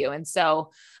economic value. And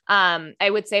so I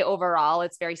would say overall,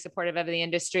 it's very supportive of the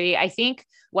industry. I think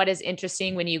what is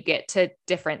interesting when you get to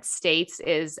different states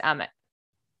is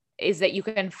that you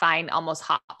can find almost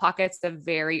hot pockets of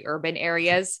very urban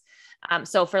areas.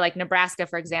 So for like Nebraska,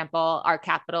 for example, our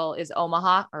capital is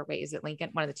Omaha, or wait, is it Lincoln?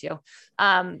 One of the two.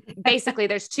 Basically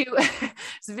there's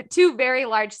two very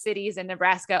large cities in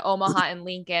Nebraska, Omaha and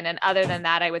Lincoln. And other than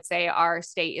that, I would say our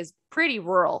state is pretty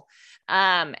rural.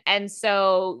 And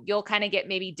so you'll kind of get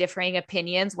maybe differing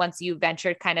opinions once you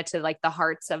venture kind of to like the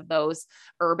hearts of those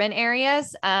urban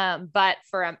areas. But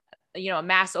for a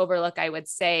mass overlook, I would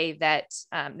say that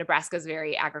Nebraska is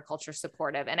very agriculture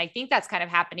supportive. And I think that's kind of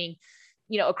happening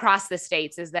across the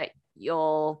states, is that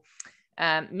you'll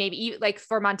maybe like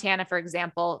for Montana, for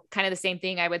example, kind of the same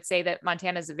thing. I would say that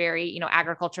Montana is a very,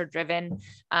 agriculture driven,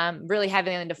 really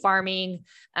heavily into farming.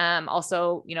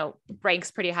 Also, ranks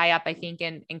pretty high up, I think,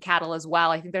 in cattle as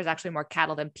well. I think there's actually more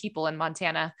cattle than people in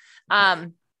Montana.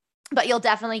 But you'll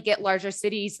definitely get larger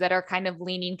cities that are kind of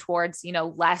leaning towards,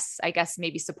 less, I guess,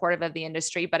 maybe supportive of the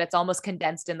industry, but it's almost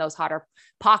condensed in those hotter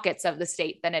pockets of the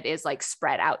state than it is like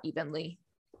spread out evenly.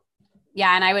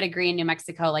 Yeah. And I would agree in New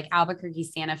Mexico, like Albuquerque,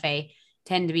 Santa Fe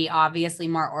tend to be obviously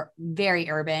very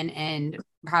urban and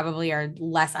probably are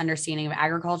less understanding of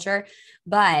agriculture,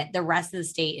 but the rest of the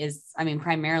state is,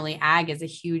 primarily ag is a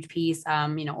huge piece.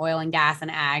 Oil and gas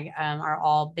and ag are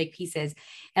all big pieces.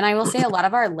 And I will say a lot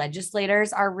of our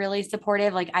legislators are really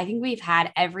supportive. Like I think we've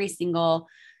had every single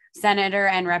senator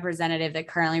and representative that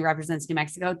currently represents New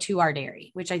Mexico to our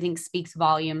dairy, which I think speaks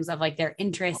volumes of like their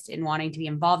interest in wanting to be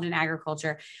involved in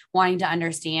agriculture, wanting to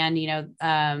understand,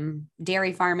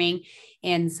 dairy farming.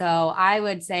 And so I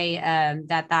would say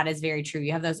that is very true.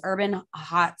 You have those urban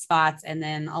hot spots, and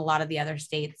then a lot of the other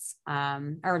states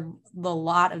or a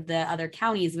lot of the other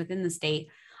counties within the state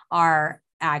are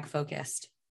ag focused.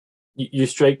 You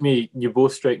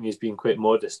both strike me as being quite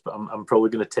modest, but I'm probably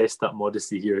going to test that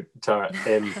modesty here, Tara.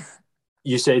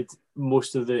 You said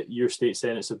most of your state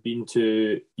senates have been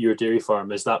to your dairy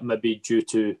farm. Is that maybe due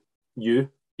to you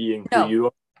being who you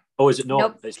are? Oh, is it not?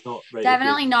 Nope. It's not. Right.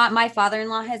 Definitely not. My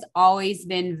father-in-law has always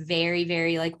been very,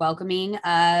 very welcoming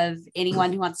of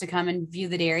anyone who wants to come and view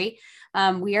the dairy.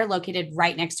 We are located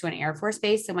right next to an Air Force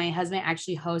base. So my husband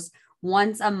actually hosts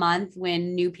once a month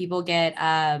when new people get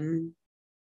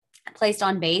placed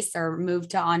on base or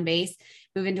moved to on base.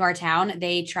 move into our town,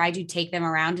 they try to take them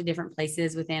around to different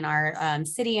places within our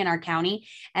city and our county.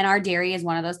 And our dairy is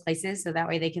one of those places. So that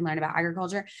way they can learn about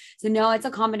agriculture. So no, it's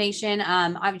a combination.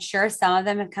 I'm sure some of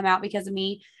them have come out because of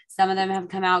me. Some of them have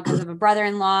come out because of a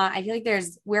brother-in-law. I feel like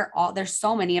there's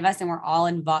so many of us, and we're all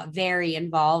very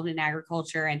involved in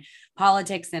agriculture and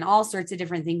politics and all sorts of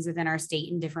different things within our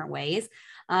state in different ways.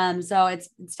 So it's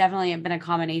definitely been a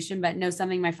combination, but no,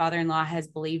 something my father-in-law has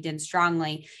believed in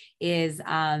strongly is,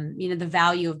 the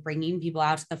value of bringing people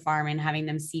out to the farm and having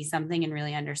them see something and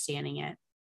really understanding it.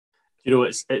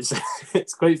 It's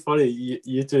it's quite funny.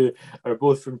 You two are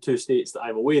both from two states that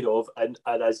I'm aware of, and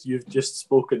as you've just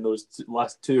spoken those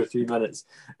last 2 or 3 minutes,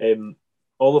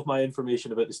 all of my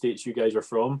information about the states you guys are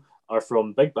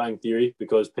from Big Bang Theory,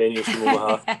 because Penny is from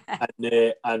Omaha,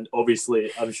 and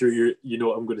obviously I'm sure you know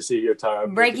what I'm going to say here, Tara.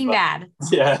 Breaking Bad.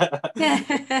 Yeah.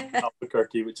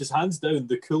 Albuquerque, which is hands down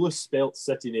the coolest spelt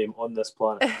city name on this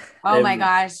planet. Oh my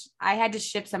gosh. I had to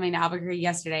ship something to Albuquerque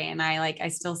yesterday, and I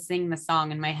still sing the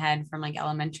song in my head from like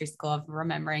elementary school of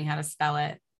remembering how to spell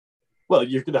it. Well,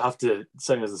 you're going to have to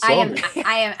sing as a song.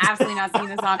 I am absolutely not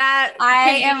singing the song.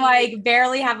 I am like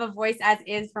barely have a voice as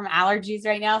is from allergies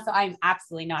right now. So I'm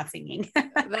absolutely not singing.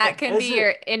 That can be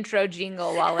your intro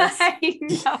jingle, Wallace. I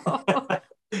know.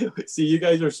 See, you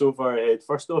guys are so far ahead.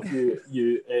 First off,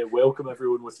 you welcome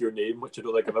everyone with your name, which I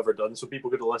don't think I've ever done. So people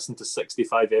are going to listen to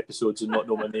 65 episodes and not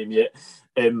know my name yet.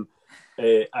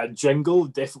 A jingle,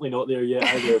 definitely not there yet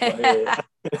either. But,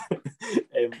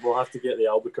 we'll have to get the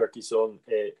Albuquerque song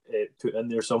put in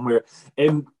there somewhere.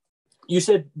 You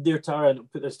said there, Tara, and I'll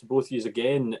put this to both of you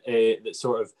again, that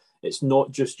sort of it's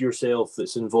not just yourself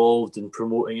that's involved in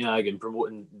promoting ag and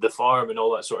promoting the farm and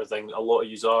all that sort of thing. A lot of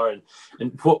yous are,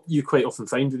 and what you quite often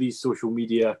find with these social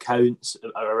media accounts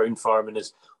around farming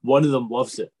is one of them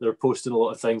loves it. They're posting a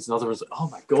lot of things, and other one's like, "Oh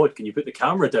my God, can you put the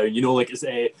camera down?"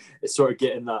 It's sort of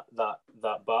getting that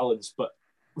balance. But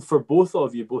for both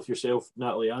of you, both yourself,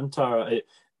 Natalie and Tara,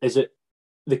 is it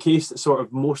the case that sort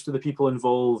of most of the people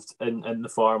involved in the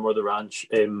farm or the ranch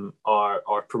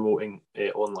are promoting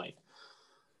online?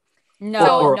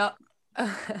 No.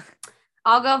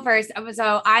 I'll go first.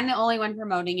 So I'm the only one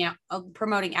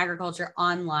promoting agriculture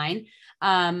online.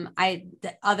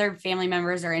 The other family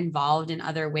members are involved in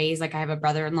other ways. Like I have a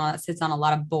brother-in-law that sits on a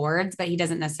lot of boards, but he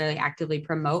doesn't necessarily actively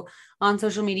promote on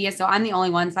social media. So I'm the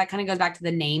only one. So that kind of goes back to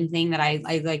the name thing that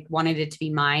I like wanted it to be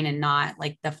mine and not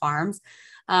like the farms.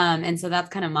 And so that's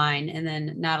kind of mine. And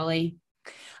then Natalie.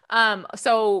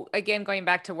 So again, going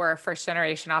back to we're a first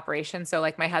generation operation. So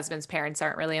like my husband's parents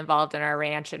aren't really involved in our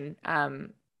ranch, and,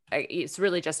 it's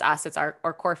really just us. It's our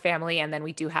core family. And then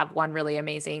we do have one really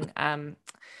amazing,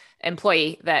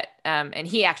 employee that, and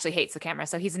he actually hates the camera.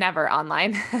 So he's never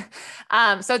online.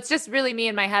 So it's just really me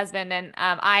and my husband. And,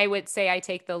 I would say I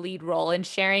take the lead role in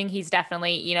sharing. He's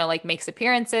definitely, like makes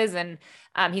appearances, and,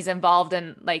 he's involved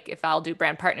in like, if I'll do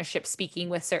brand partnership speaking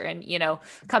with certain,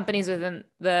 companies within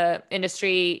the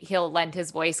industry, he'll lend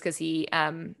his voice because he,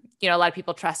 a lot of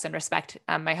people trust and respect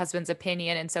my husband's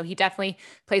opinion. And so he definitely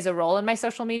plays a role in my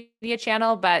social media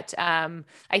channel, but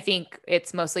I think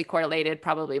it's mostly correlated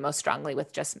probably most strongly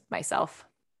with just myself.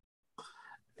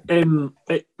 It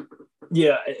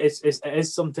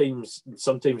is sometimes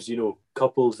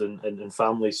couples and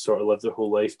families sort of live their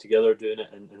whole life together doing it,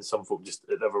 and some folk just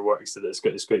it never works. And it's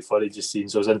quite funny just seeing.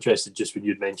 So I was interested just when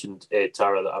you'd mentioned,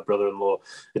 Tara, that a brother-in-law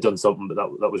had done something, but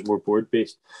that was more board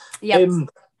based. Yep.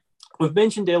 We've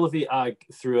mentioned ElevateAg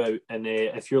throughout, and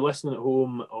if you're listening at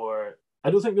home, or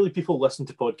I don't think really people listen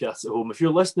to podcasts at home. If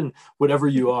you're listening, wherever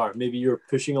you are, maybe you're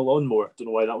pushing a lawnmower. Don't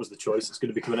know why that was the choice. It's going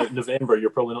to be coming out in November. You're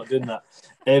probably not doing that.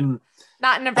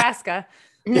 Not in Nebraska.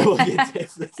 No,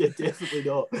 definitely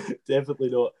not. Definitely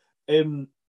not.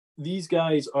 These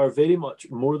guys are very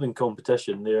much more than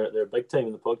competition. They're big time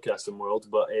in the podcasting world,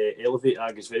 but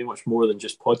ElevateAg is very much more than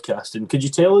just podcasting. Could you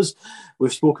tell us,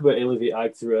 we've spoke about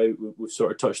ElevateAg throughout, we've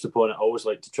sort of touched upon it. I always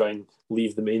like to try and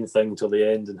leave the main thing till the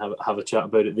end and have a chat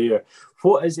about it there.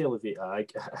 What is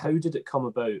ElevateAg? How did it come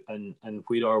about, and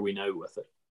where are we now with it?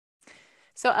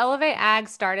 So ElevateAg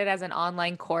started as an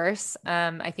online course.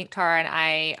 I think Tara and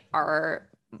I are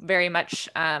very much,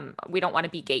 we don't want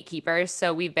to be gatekeepers.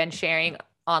 So we've been sharing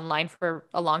online for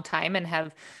a long time and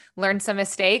have learned some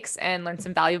mistakes and learned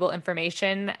some valuable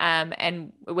information.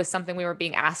 And it was something we were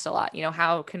being asked a lot,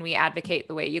 how can we advocate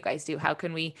the way you guys do? How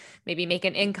can we maybe make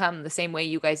an income the same way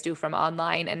you guys do from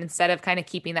online? And instead of kind of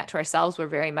keeping that to ourselves, we're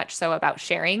very much so about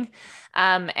sharing.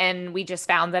 And we just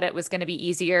found that it was going to be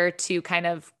easier to kind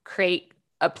of create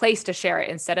a place to share it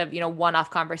instead of, one-off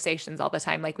conversations all the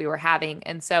time like we were having.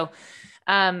 And so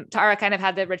Tara kind of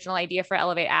had the original idea for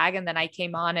ElevateAg, and then I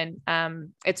came on, and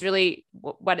it's really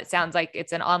what it sounds like.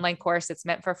 It's an online course. It's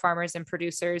meant for farmers,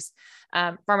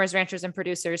 ranchers, and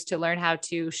producers to learn how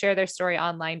to share their story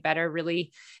online better,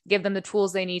 really give them the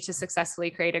tools they need to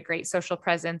successfully create a great social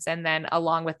presence. And then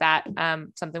along with that,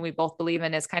 something we both believe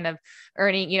in is kind of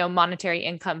earning, monetary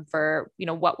income for,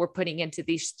 what we're putting into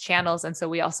these channels. And so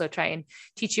we also try and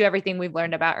teach you everything we've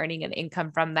learned about earning an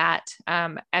income from that.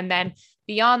 And then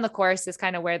beyond the course is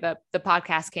kind of where the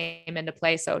podcast came into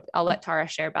play. So I'll let Tara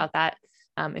share about that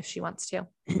if she wants to.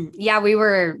 Yeah, we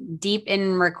were deep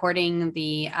in recording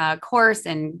the course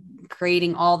and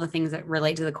creating all the things that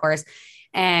relate to the course.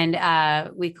 And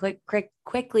we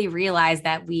quickly realized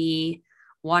that we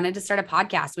wanted to start a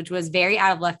podcast, which was very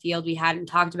out of left field. We hadn't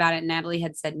talked about it. Natalie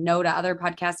had said no to other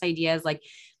podcast ideas,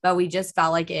 but we just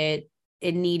felt like it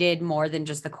needed more than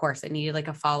just the course. It needed like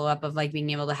a follow-up of like being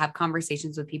able to have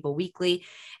conversations with people weekly.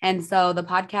 And so the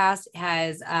podcast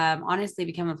has honestly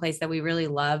become a place that we really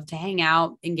love to hang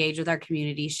out, engage with our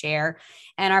community, share.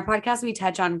 And our podcast, we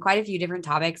touch on quite a few different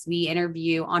topics. We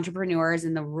interview entrepreneurs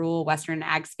in the rural Western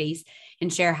ag space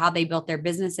and share how they built their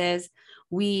businesses.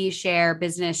 We share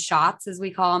business shots, as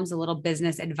we call them, so a little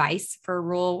business advice for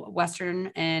rural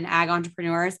Western and ag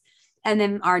entrepreneurs. And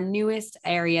then our newest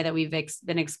area that we've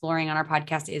been exploring on our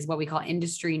podcast is what we call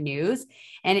industry news.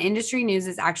 And industry news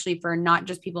is actually for not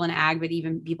just people in ag, but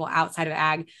even people outside of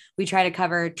ag. We try to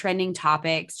cover trending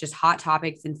topics, just hot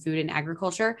topics in food and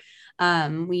agriculture.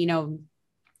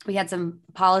 We had some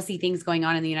policy things going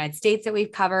on in the United States that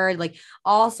we've covered, like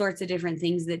all sorts of different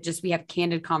things that just we have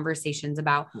candid conversations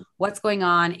about what's going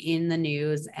on in the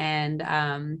news,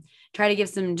 and try to give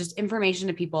some just information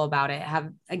to people about it.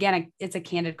 It's a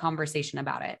candid conversation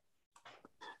about it.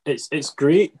 It's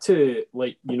great to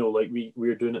like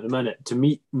we're doing at the minute, to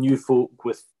meet new folk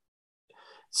with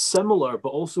similar but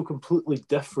also completely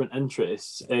different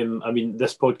interests.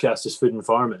 This podcast is food and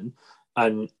farming,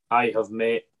 and I have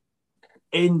met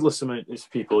endless amounts of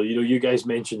people. You guys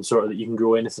mentioned sort of that you can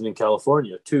grow anything in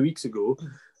California. 2 weeks ago,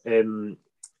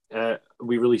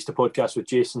 we released a podcast with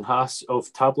Jason Haas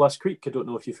of Tablas Creek. I don't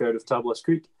know if you've heard of Tablas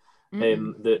Creek.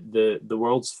 The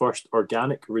world's first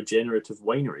organic regenerative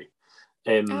winery.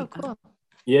 Oh, cool.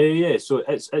 Yeah. So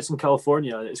it's in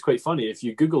California, and it's quite funny. If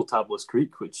you Google Tablas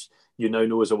Creek, which you now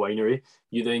know is a winery,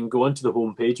 you then go onto the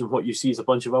homepage, and what you see is a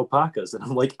bunch of alpacas. And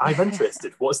I'm like, I'm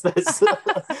interested. What's this?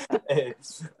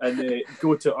 And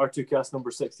go to R2Kast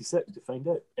number 66 to find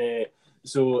out.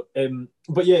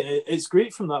 But yeah, it's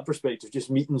great from that perspective, just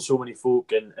meeting so many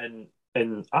folk,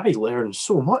 and I learn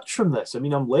so much from this.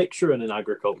 I'm lecturing in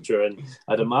agriculture, and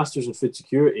I had a master's in food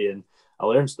security, and I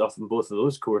learned stuff in both of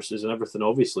those courses and everything,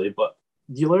 obviously, but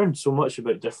you learn so much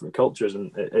about different cultures,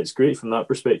 and it's great from that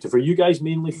perspective. Are you guys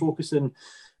mainly focusing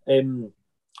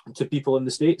to people in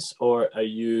the States, or are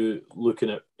you looking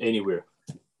at anywhere?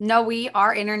 No, we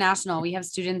are international. We have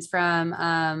students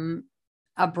from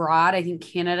abroad. I think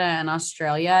Canada and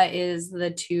Australia is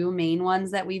the two main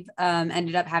ones that we've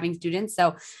ended up having students.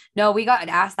 So no, we got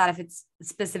asked that if it's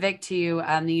specific to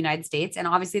the United States. And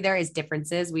obviously there is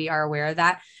differences. We are aware of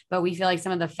that, but we feel like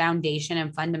some of the foundation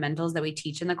and fundamentals that we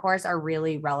teach in the course are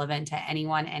really relevant to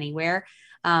anyone, anywhere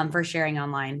for sharing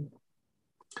online.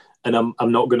 And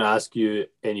I'm not going to ask you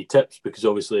any tips, because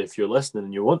obviously if you're listening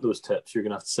and you want those tips, you're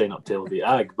going to have to sign up to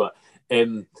ElevateAg. But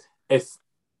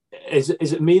is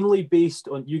it mainly based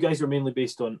on, you guys are mainly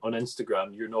based on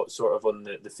Instagram? You're not sort of on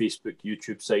the Facebook,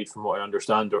 YouTube side, from what I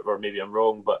understand, or maybe I'm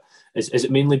wrong, but is it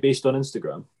mainly based on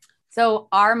Instagram? So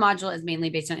our module is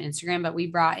mainly based on Instagram, but we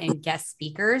brought in guest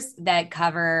speakers that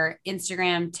cover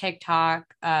Instagram,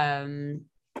 TikTok,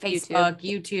 Facebook,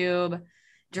 YouTube,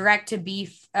 direct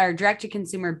to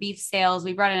consumer beef sales.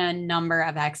 We brought in a number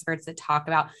of experts that talk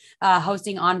about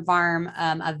hosting on-farm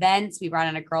events. We brought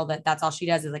in a girl that's all she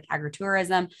does is like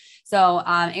agritourism. So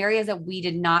areas that we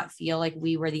did not feel like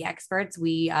we were the experts,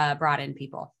 we brought in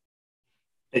people.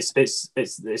 It's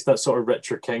that sort of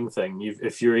Richard King thing.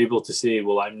 If you're able to say,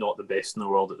 well, I'm not the best in the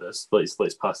world at this,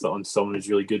 let's pass that on to someone who's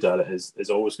really good at it, is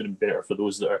always going to be better for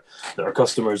those that are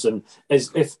customers. And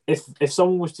if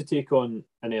someone was to take on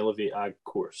an ElevateAg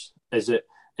course, is it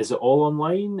all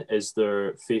online? Is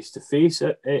there face-to-face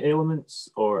elements,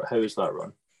 or how is that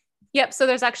run? Yep. So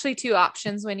there's actually two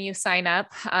options when you sign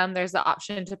up. There's the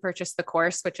option to purchase the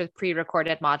course, which is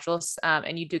pre-recorded modules,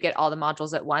 and you do get all the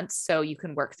modules at once, so you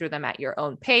can work through them at your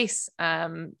own pace.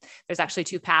 There's actually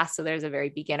two paths. So there's a very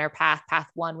beginner path. Path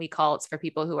one, we call it's for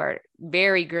people who are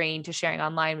very green to sharing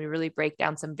online. We really break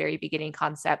down some very beginning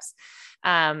concepts,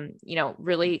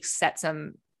 really set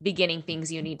some beginning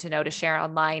things you need to know to share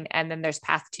online. And then there's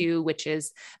path 2, which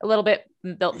is a little bit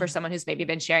built for someone who's maybe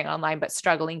been sharing online, but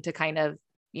struggling to kind of,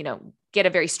 get a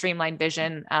very streamlined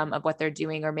vision of what they're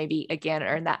doing, or maybe again,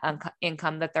 earn that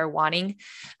income that they're wanting.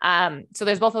 So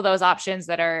there's both of those options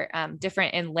that are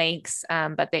different in lengths,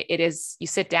 but you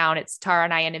sit down, it's Tara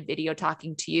and I in a video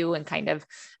talking to you, and kind of,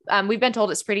 we've been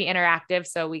told it's pretty interactive.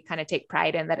 So we kind of take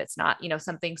pride in that it's not,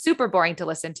 something super boring to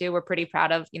listen to. We're pretty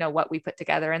proud of, what we put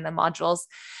together in the modules.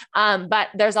 But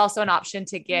there's also an option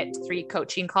to get 3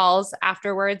 coaching calls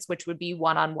afterwards, which would be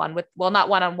one-on-one not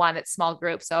one-on-one, it's small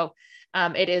group. So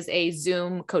it is a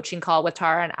Zoom coaching call with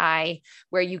Tara and I,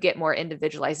 where you get more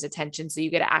individualized attention. So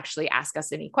you get to actually ask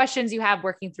us any questions you have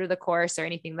working through the course, or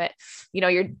anything that,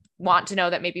 you want to know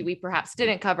that maybe we perhaps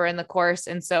didn't cover in the course.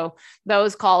 And so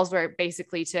those calls were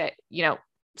basically to,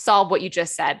 solve what you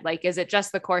just said. Like, is it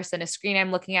just the course and a screen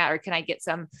I'm looking at, or can I get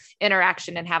some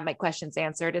interaction and have my questions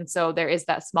answered? And so there is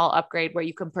that small upgrade where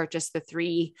you can purchase the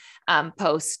 3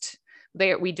 post.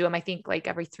 We do them, I think, like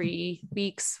every 3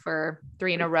 weeks for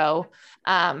 3 in a row,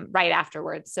 right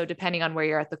afterwards. So depending on where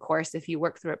you're at the course, if you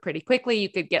work through it pretty quickly, you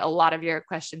could get a lot of your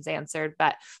questions answered.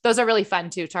 But those are really fun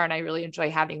too. Tara and I really enjoy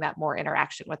having that more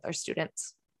interaction with our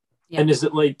students. Yeah. And is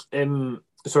it like,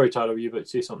 sorry, Tara, were you about to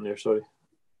say something there? Sorry.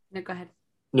 No, go ahead.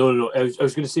 No. I was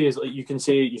going to say, is like, you can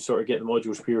say you sort of get the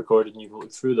modules pre-recorded and you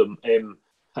look through them.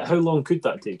 How long could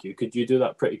that take you? Could you do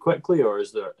that pretty quickly, or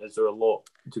is there a lot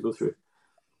to go through?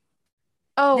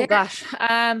 Oh gosh.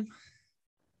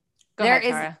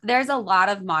 There's a lot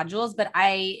of modules, but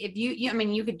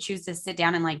you could choose to sit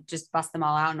down and like just bust them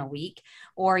all out in a week,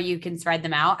 or you can spread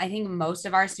them out. I think most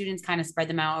of our students kind of spread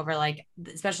them out over, like,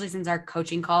 especially since our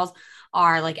coaching calls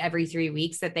are like every 3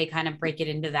 weeks, that they kind of break it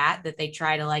into that they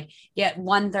try to like get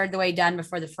 1/3 the way done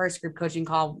before the first group coaching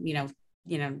call,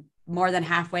 more than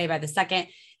halfway by the second,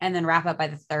 and then wrap up by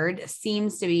the third.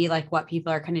 Seems to be like what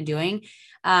people are kind of doing.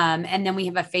 And then we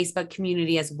have a Facebook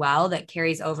community as well that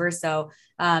carries over. So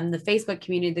the Facebook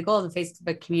community, the goal of the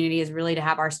Facebook community is really to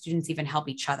have our students even help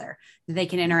each other. They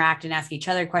can interact and ask each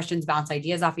other questions, bounce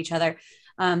ideas off each other.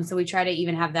 So we try to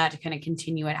even have that to kind of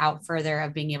continue it out further,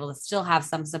 of being able to still have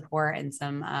some support and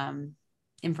some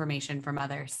information from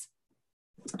others.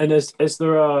 And is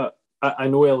there I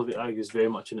know ElevateAg is very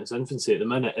much in its infancy at the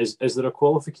minute. Is there a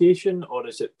qualification, or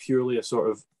is it purely a sort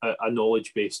of a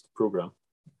knowledge-based program?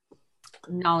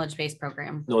 Knowledge-based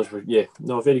program. Yeah.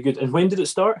 No, very good. And when did it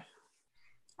start?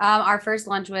 Our first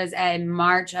launch was in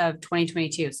March of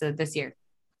 2022. So this year.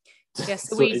 Yes.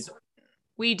 So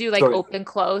we do like open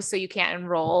close. So you can't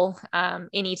enroll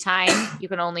anytime. You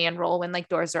can only enroll when like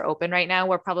doors are open right now.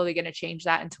 We're probably going to change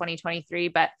that in 2023,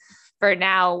 but for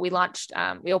now, we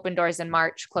opened doors in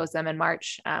March, closed them in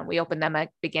March. We opened them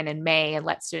begin in May and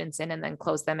let students in, and then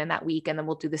close them in that week. And then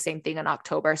we'll do the same thing in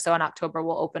October. So in October,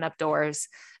 we'll open up doors.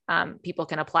 People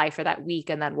can apply for that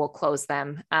week, and then we'll close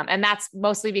them. And that's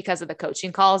mostly because of the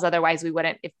coaching calls. Otherwise, we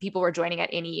wouldn't, if people were joining at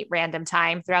any random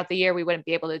time throughout the year, we wouldn't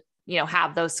be able to,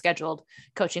 have those scheduled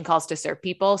coaching calls to serve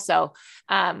people. So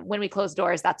when we close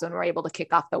doors, that's when we're able to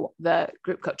kick off the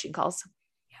group coaching calls.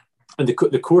 And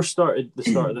the course started the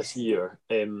start of this year.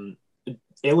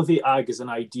 ElevateAg as an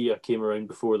idea came around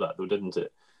before that, though, didn't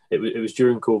it? It was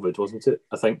during COVID, wasn't it?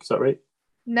 I think. Is that right?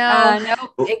 No.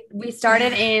 We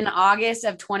started in August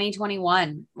of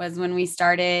 2021 was when we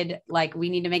started, like, we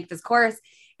need to make this course.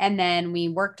 And then we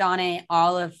worked on it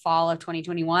all of fall of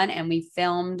 2021, and we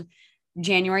filmed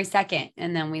January 2nd.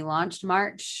 And then we launched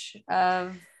March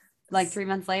of like 3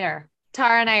 months later.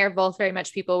 Tara and I are both very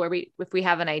much people where if we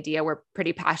have an idea, we're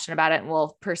pretty passionate about it and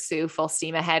we'll pursue full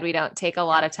steam ahead. We don't take a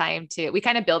lot of time we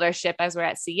kind of build our ship as we're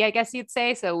at sea, I guess you'd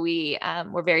say. So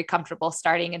we're very comfortable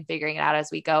starting and figuring it out as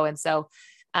we go. And so,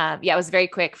 it was very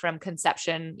quick from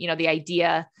conception. The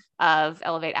idea of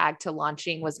ElevateAg to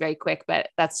launching was very quick, but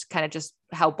that's kind of just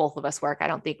how both of us work. I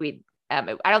don't think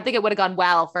it would have gone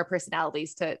well for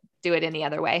personalities to do it any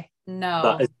other way. No.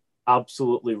 That is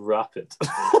absolutely rapid.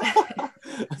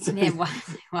 It was.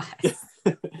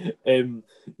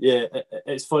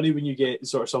 It's funny when you get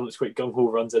sort of someone that's quite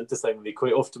gung-ho runs into things, they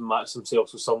quite often match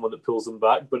themselves with someone that pulls them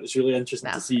back, but it's really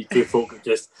interesting to see two folk who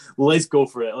just, let's go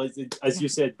for it. As you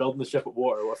said, building the ship at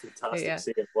water, what a fantastic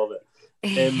saying, love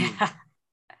it.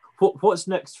 What's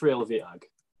next for ElevateAg?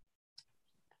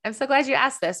 I'm so glad you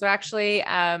asked this. We're actually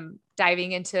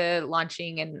diving into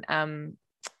launching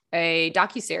a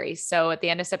docuseries. So at the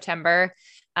end of September,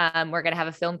 we're going to have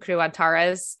a film crew on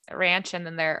Tara's ranch and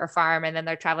then their farm, and then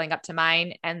they're traveling up to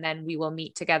mine. And then we will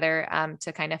meet together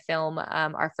to kind of film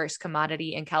our first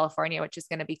commodity in California, which is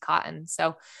going to be cotton.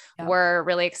 So we're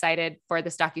really excited for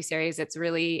this docuseries. It's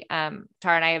really, Tara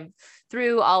and I have,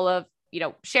 through all of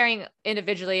sharing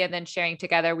individually and then sharing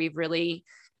together, we've really,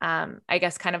 I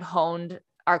guess, kind of honed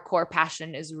our core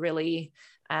passion is really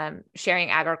sharing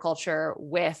agriculture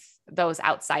with those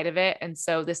outside of it. And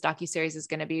so this docuseries is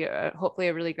going to be hopefully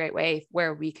a really great way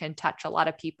where we can touch a lot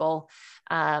of people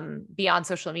beyond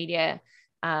social media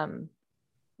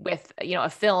with, a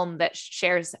film that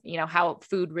shares, how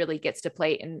food really gets to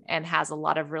plate and has a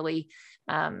lot of really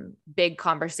big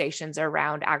conversations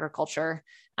around agriculture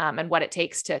and what it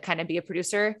takes to kind of be a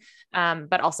producer.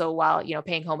 But also while,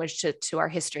 paying homage to our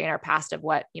history and our past of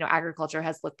what, agriculture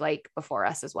has looked like before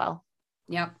us as well.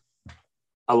 Yep.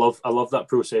 I love that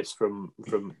process from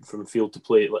field to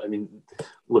plate. I mean,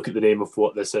 look at the name of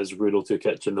what this is, Rural to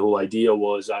Kitchen. The whole idea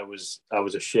was I was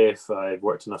a chef. I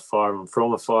worked on a farm. I'm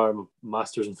from a farm,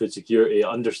 masters in food security. I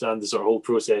understand the sort of whole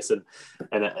process, and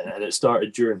it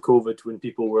started during COVID when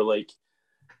people were like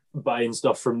buying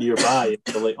stuff from nearby.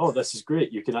 They're like, oh, this is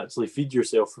great. You can actually feed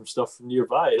yourself from stuff from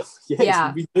nearby.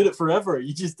 Yes, we've been doing it forever.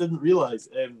 You just didn't realize.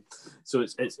 So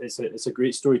it's a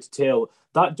great story to tell.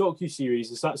 That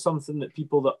docu-series, is that something that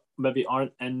people that maybe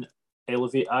aren't in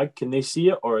ElevateAg, can they see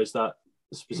it, or is that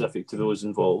specific to those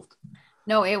involved?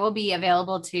 No, it will be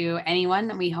available to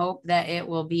anyone. We hope that it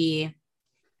will be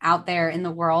out there in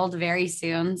the world very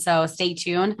soon. So stay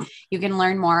tuned. You can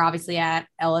learn more obviously at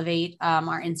Elevate,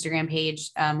 our Instagram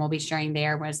page. We'll be sharing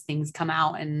there as things come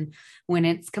out and when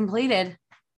it's completed.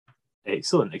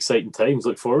 Excellent. Exciting times.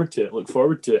 Look forward to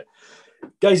it.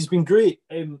 Guys, it's been great.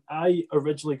 I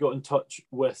originally got in touch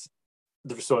with,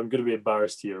 so I'm going to be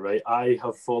embarrassed here, right? I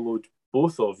have followed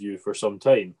both of you for some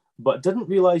time, but didn't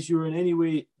realize you were in any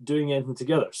way doing anything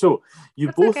together. So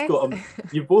you both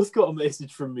got a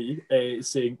message from me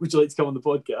saying, would you like to come on the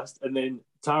podcast? And then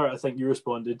Tara, I think you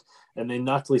responded, and then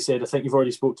Natalie said, I think you've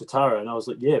already spoke to Tara. And I was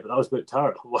like, yeah, but that was about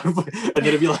Tara. And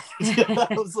then I'd be like, I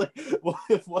was like,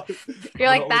 what? You're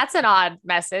like, that's an odd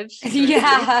message.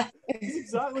 Yeah. That's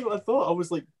exactly what I thought. I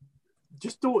was like,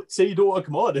 just don't say you don't want to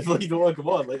come on if you don't want to come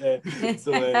on.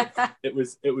 It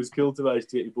was cool to manage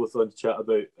to get you both on to chat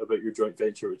about your joint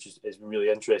venture, which has been really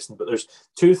interesting. But there's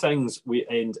two things we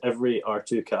end every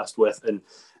R2Kast with, and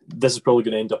this is probably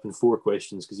going to end up in 4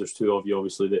 questions because there's 2 of you,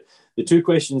 obviously. The 2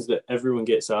 questions that everyone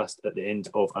gets asked at the end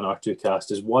of an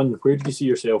R2Kast is, 1, where do you see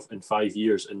yourself in 5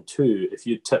 years? And 2, if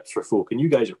you had tips for folk, and you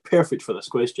guys are perfect for this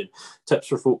question, tips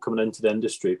for folk coming into the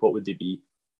industry, what would they be?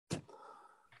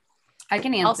 I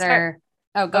can answer.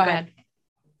 Oh, go ahead.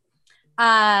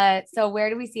 So where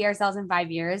do we see ourselves in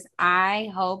 5 years? I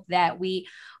hope that we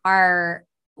are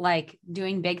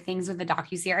doing big things with the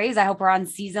docuseries. I hope we're on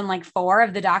season 4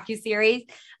 of the docuseries.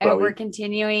 I hope we're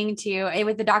continuing to,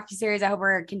 with the docuseries, I hope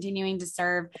we're continuing to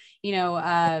serve,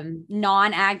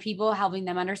 non-ag people, helping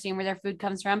them understand where their food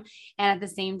comes from. And at the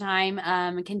same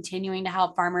time, continuing to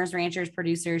help farmers, ranchers,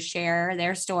 producers share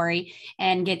their story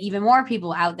and get even more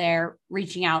people out there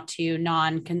reaching out to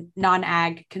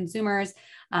non-ag consumers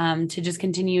to just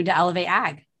continue to elevate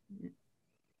ag.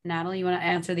 Natalie, you want to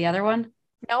answer the other one?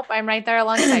 Nope, I'm right there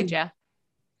alongside you.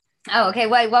 Oh, okay.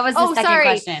 Wait, what was the second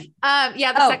question?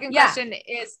 The second question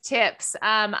is tips.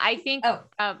 I think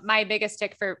my biggest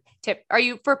tip are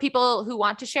you for people who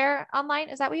want to share online?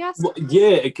 Is that what you asked? Well,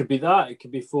 yeah, it could be that. It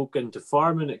could be folk into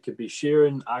farming. It could be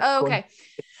sharing. Okay.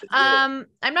 I'm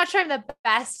not sure I'm the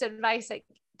best advice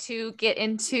to get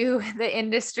into the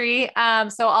industry.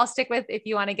 So I'll stick with, if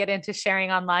you want to get into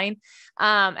sharing online.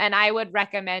 And I would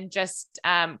recommend just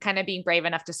kind of being brave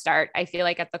enough to start. I feel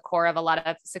like at the core of a lot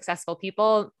of successful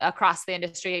people across the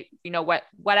industry,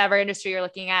 whatever industry you're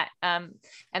looking at, and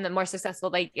the more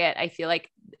successful they get, I feel like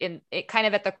it kind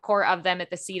of at the core of them, at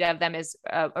the seed of them is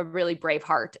a really brave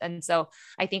heart. And so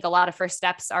I think a lot of first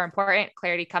steps are important.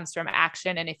 Clarity comes from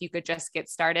action. And if you could just get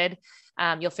started,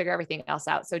 you'll figure everything else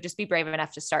out. So just be brave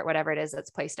enough to start whatever it is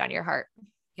that's placed on your heart.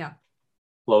 Yeah.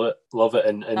 Love it.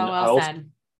 And well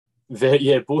said.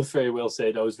 Both very well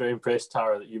said. I was very impressed,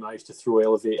 Tara, that you managed to throw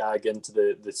ElevateAg into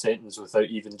the sentence without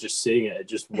even just saying it. It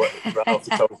just ran off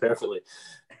the tongue perfectly.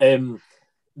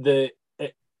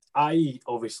 I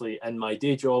obviously, in my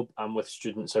day job, I'm with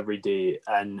students every day,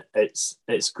 and it's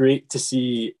great to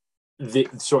see the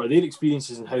sort of their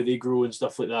experiences and how they grow and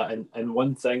stuff like that. And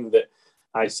one thing that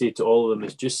I say to all of them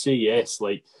is just say yes.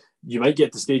 You might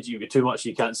get to the stage you get too much,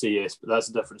 you can't say yes, but that's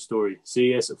a different story. Say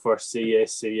yes at first, say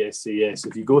yes, say yes, say yes.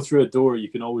 If you go through a door, you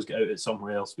can always get out at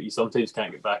somewhere else, but you sometimes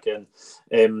can't get back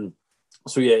in.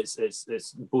 So yeah,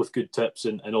 it's both good tips,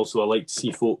 and also I like to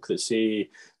see folk that say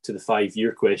to the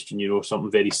 5-year question, something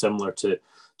very similar to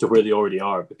where they already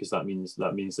are, because that means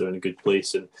they're in a good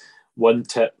place. And one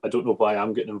tip, I don't know why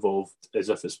I'm getting involved as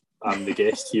if I'm the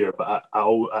guest here, but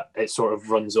it sort of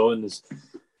runs on, is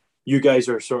you guys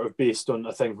are sort of based on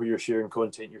a thing where you're sharing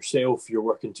content yourself, you're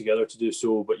working together to do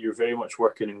so, but you're very much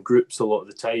working in groups a lot of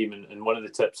the time. And one of the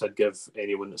tips I'd give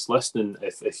anyone that's listening,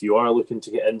 if you are looking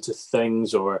to get into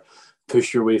things or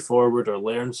push your way forward or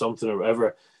learn something or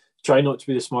whatever, try not to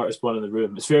be the smartest one in the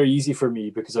room. It's very easy for me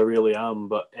because I really am,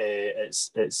 but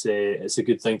it's a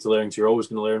good thing to learn, because you're always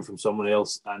going to learn from someone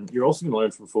else, and you're also going to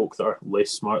learn from folk that are less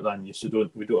smart than you. So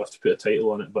we don't have to put a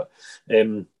title on it, but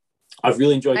I've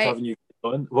really enjoyed having you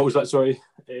on. What was that? Sorry.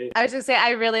 I was going to say,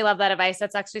 I really love that advice.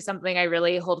 That's actually something I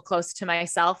really hold close to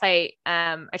myself. I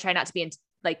try not to be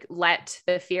let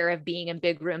the fear of being in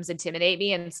big rooms intimidate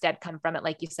me, and instead come from it,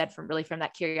 like you said, from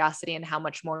that curiosity and how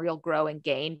much more you'll grow and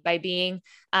gain by being,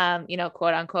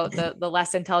 quote unquote, the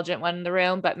less intelligent one in the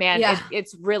room. But man,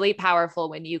 it's really powerful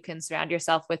when you can surround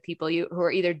yourself with people who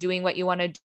are either doing what you want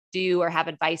to do or have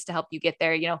advice to help you get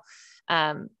there,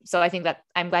 So I think that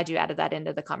I'm glad you added that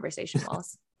into the conversation,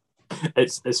 Wallace.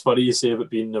 It's funny you say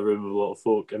about being in a room with a lot of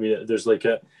folk. I mean, there's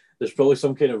probably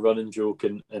some kind of running joke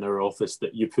in our office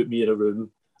that you put me in a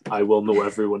room, I will know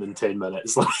everyone in 10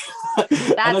 minutes.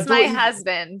 That's my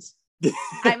husband.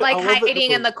 I'm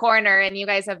hiding in the corner, and you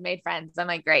guys have made friends. I'm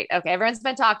like, great. Okay, everyone's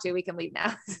been talked to. We can leave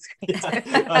now.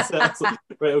 That's right.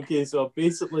 Okay, so I've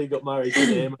basically got married to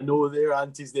them. I know their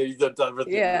aunties there. You've done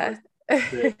everything. Yeah.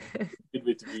 Good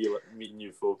way to be, meeting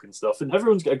new folk and stuff. And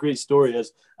everyone's got a great story,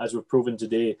 as we've proven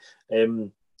today.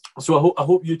 So I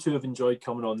hope you two have enjoyed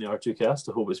coming on the R2Kast.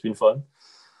 I hope it's been fun.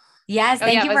 Yes,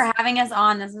 thank you for having us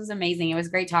on. This was amazing. It was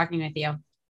great talking with you.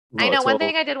 I know one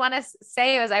thing I did want to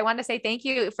say was I want to say thank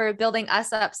you for building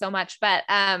us up so much, but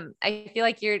I feel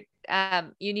like you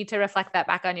need to reflect that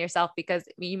back on yourself, because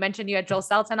you mentioned you had Joel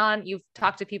Selton on. You've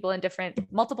talked to people in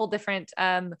multiple different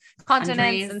continents,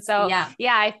 countries. And so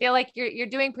I feel like you're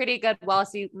doing pretty good. Well,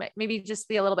 so you maybe just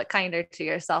be a little bit kinder to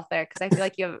yourself there, because I feel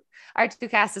like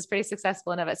R2Kast is pretty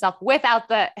successful in of itself without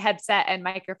the headset and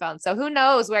microphone. So who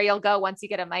knows where you'll go once you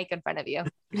get a mic in front of you.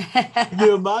 Can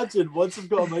you imagine once I've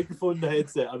got a microphone and a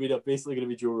headset? I mean, I'm basically going to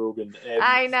be Joe Rogan.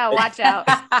 I know. Watch out.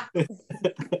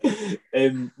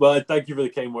 Well, thank you for the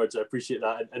kind words. I appreciate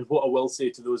that. And what I will say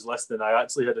to those listening, I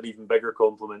actually had an even bigger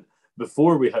compliment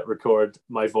before we hit record.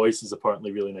 My voice is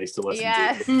apparently really nice to listen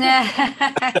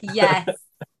to. Yes.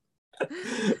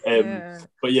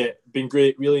 But yeah, been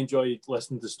great. Really enjoyed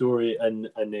listening to the story, and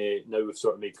now we've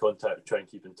sort of made contact, try and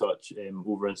keep in touch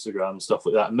over Instagram and stuff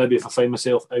like that. And maybe if I find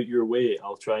myself out your way,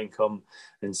 I'll try and come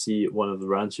and see one of the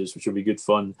ranches, which will be good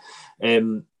fun.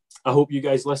 I hope you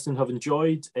guys listening have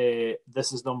enjoyed.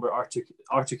 This is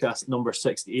R2Kast number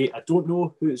 68. I don't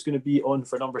know who it's going to be on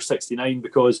for number 69,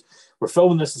 because we're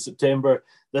filming this in September.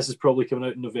 This is probably coming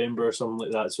out in November or something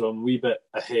like that. So I'm a wee bit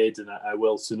ahead, and I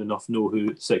will soon enough know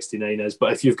who 69 is.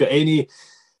 But if you've got any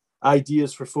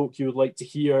ideas for folk you would like to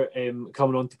hear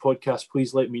coming on to podcast,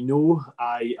 please let me know.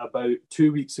 I, about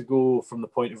 2 weeks ago from the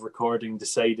point of recording,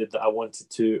 decided that I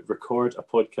wanted to record a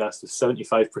podcast with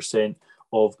 75%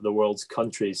 of the world's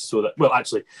countries, so that, well,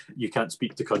 actually, you can't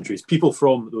speak to countries, people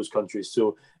from those countries.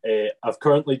 So I've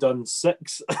currently done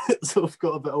 6, so I've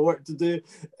got a bit of work to do,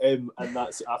 and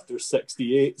that's after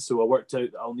 68. So I worked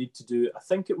out that I'll need to do, I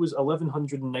think it was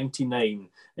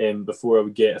 1199 before I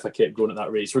would get, if I kept going at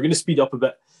that rate. So we're going to speed up a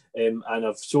bit, and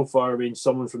I've so far arranged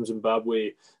someone from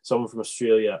Zimbabwe, someone from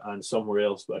Australia, and somewhere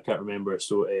else, but I can't remember.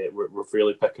 So we're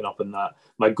really picking up on that.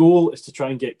 My goal is to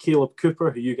try and get Caleb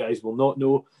Cooper, who you guys will not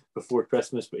know, before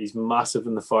Christmas, but he's massive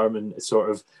in the farming sort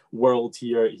of world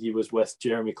here. He was with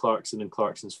Jeremy Clarkson and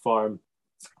Clarkson's Farm.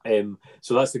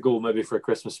 So that's the goal, maybe for a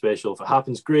Christmas special. If it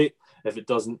happens, great. If it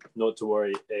doesn't, not to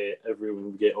worry.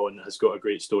 Everyone we get on has got a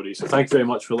great story. So thank you very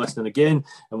much for listening again,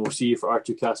 and we'll see you for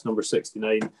R2Kast number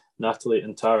 69. Natalie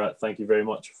and Tara, thank you very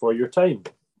much for your time.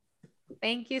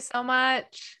 Thank you so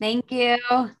much. Thank you.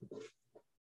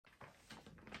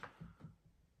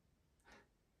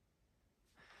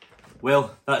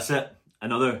 Well, that's it.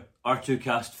 Another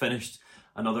R2Kast finished,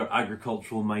 another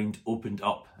agricultural mind opened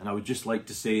up. And I would just like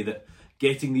to say that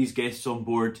getting these guests on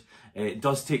board, it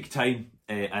does take time,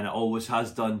 and it always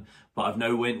has done, but I've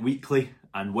now went weekly,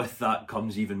 and with that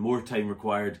comes even more time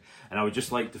required. And I would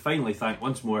just like to finally thank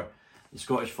once more the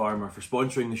Scottish Farmer for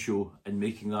sponsoring the show and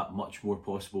making that much more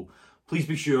possible. Please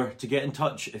be sure to get in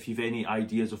touch if you've any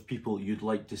ideas of people you'd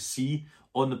like to see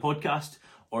on the podcast,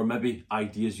 or maybe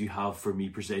ideas you have for me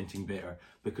presenting better,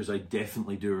 because I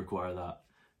definitely do require that.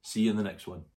 See you in the next one.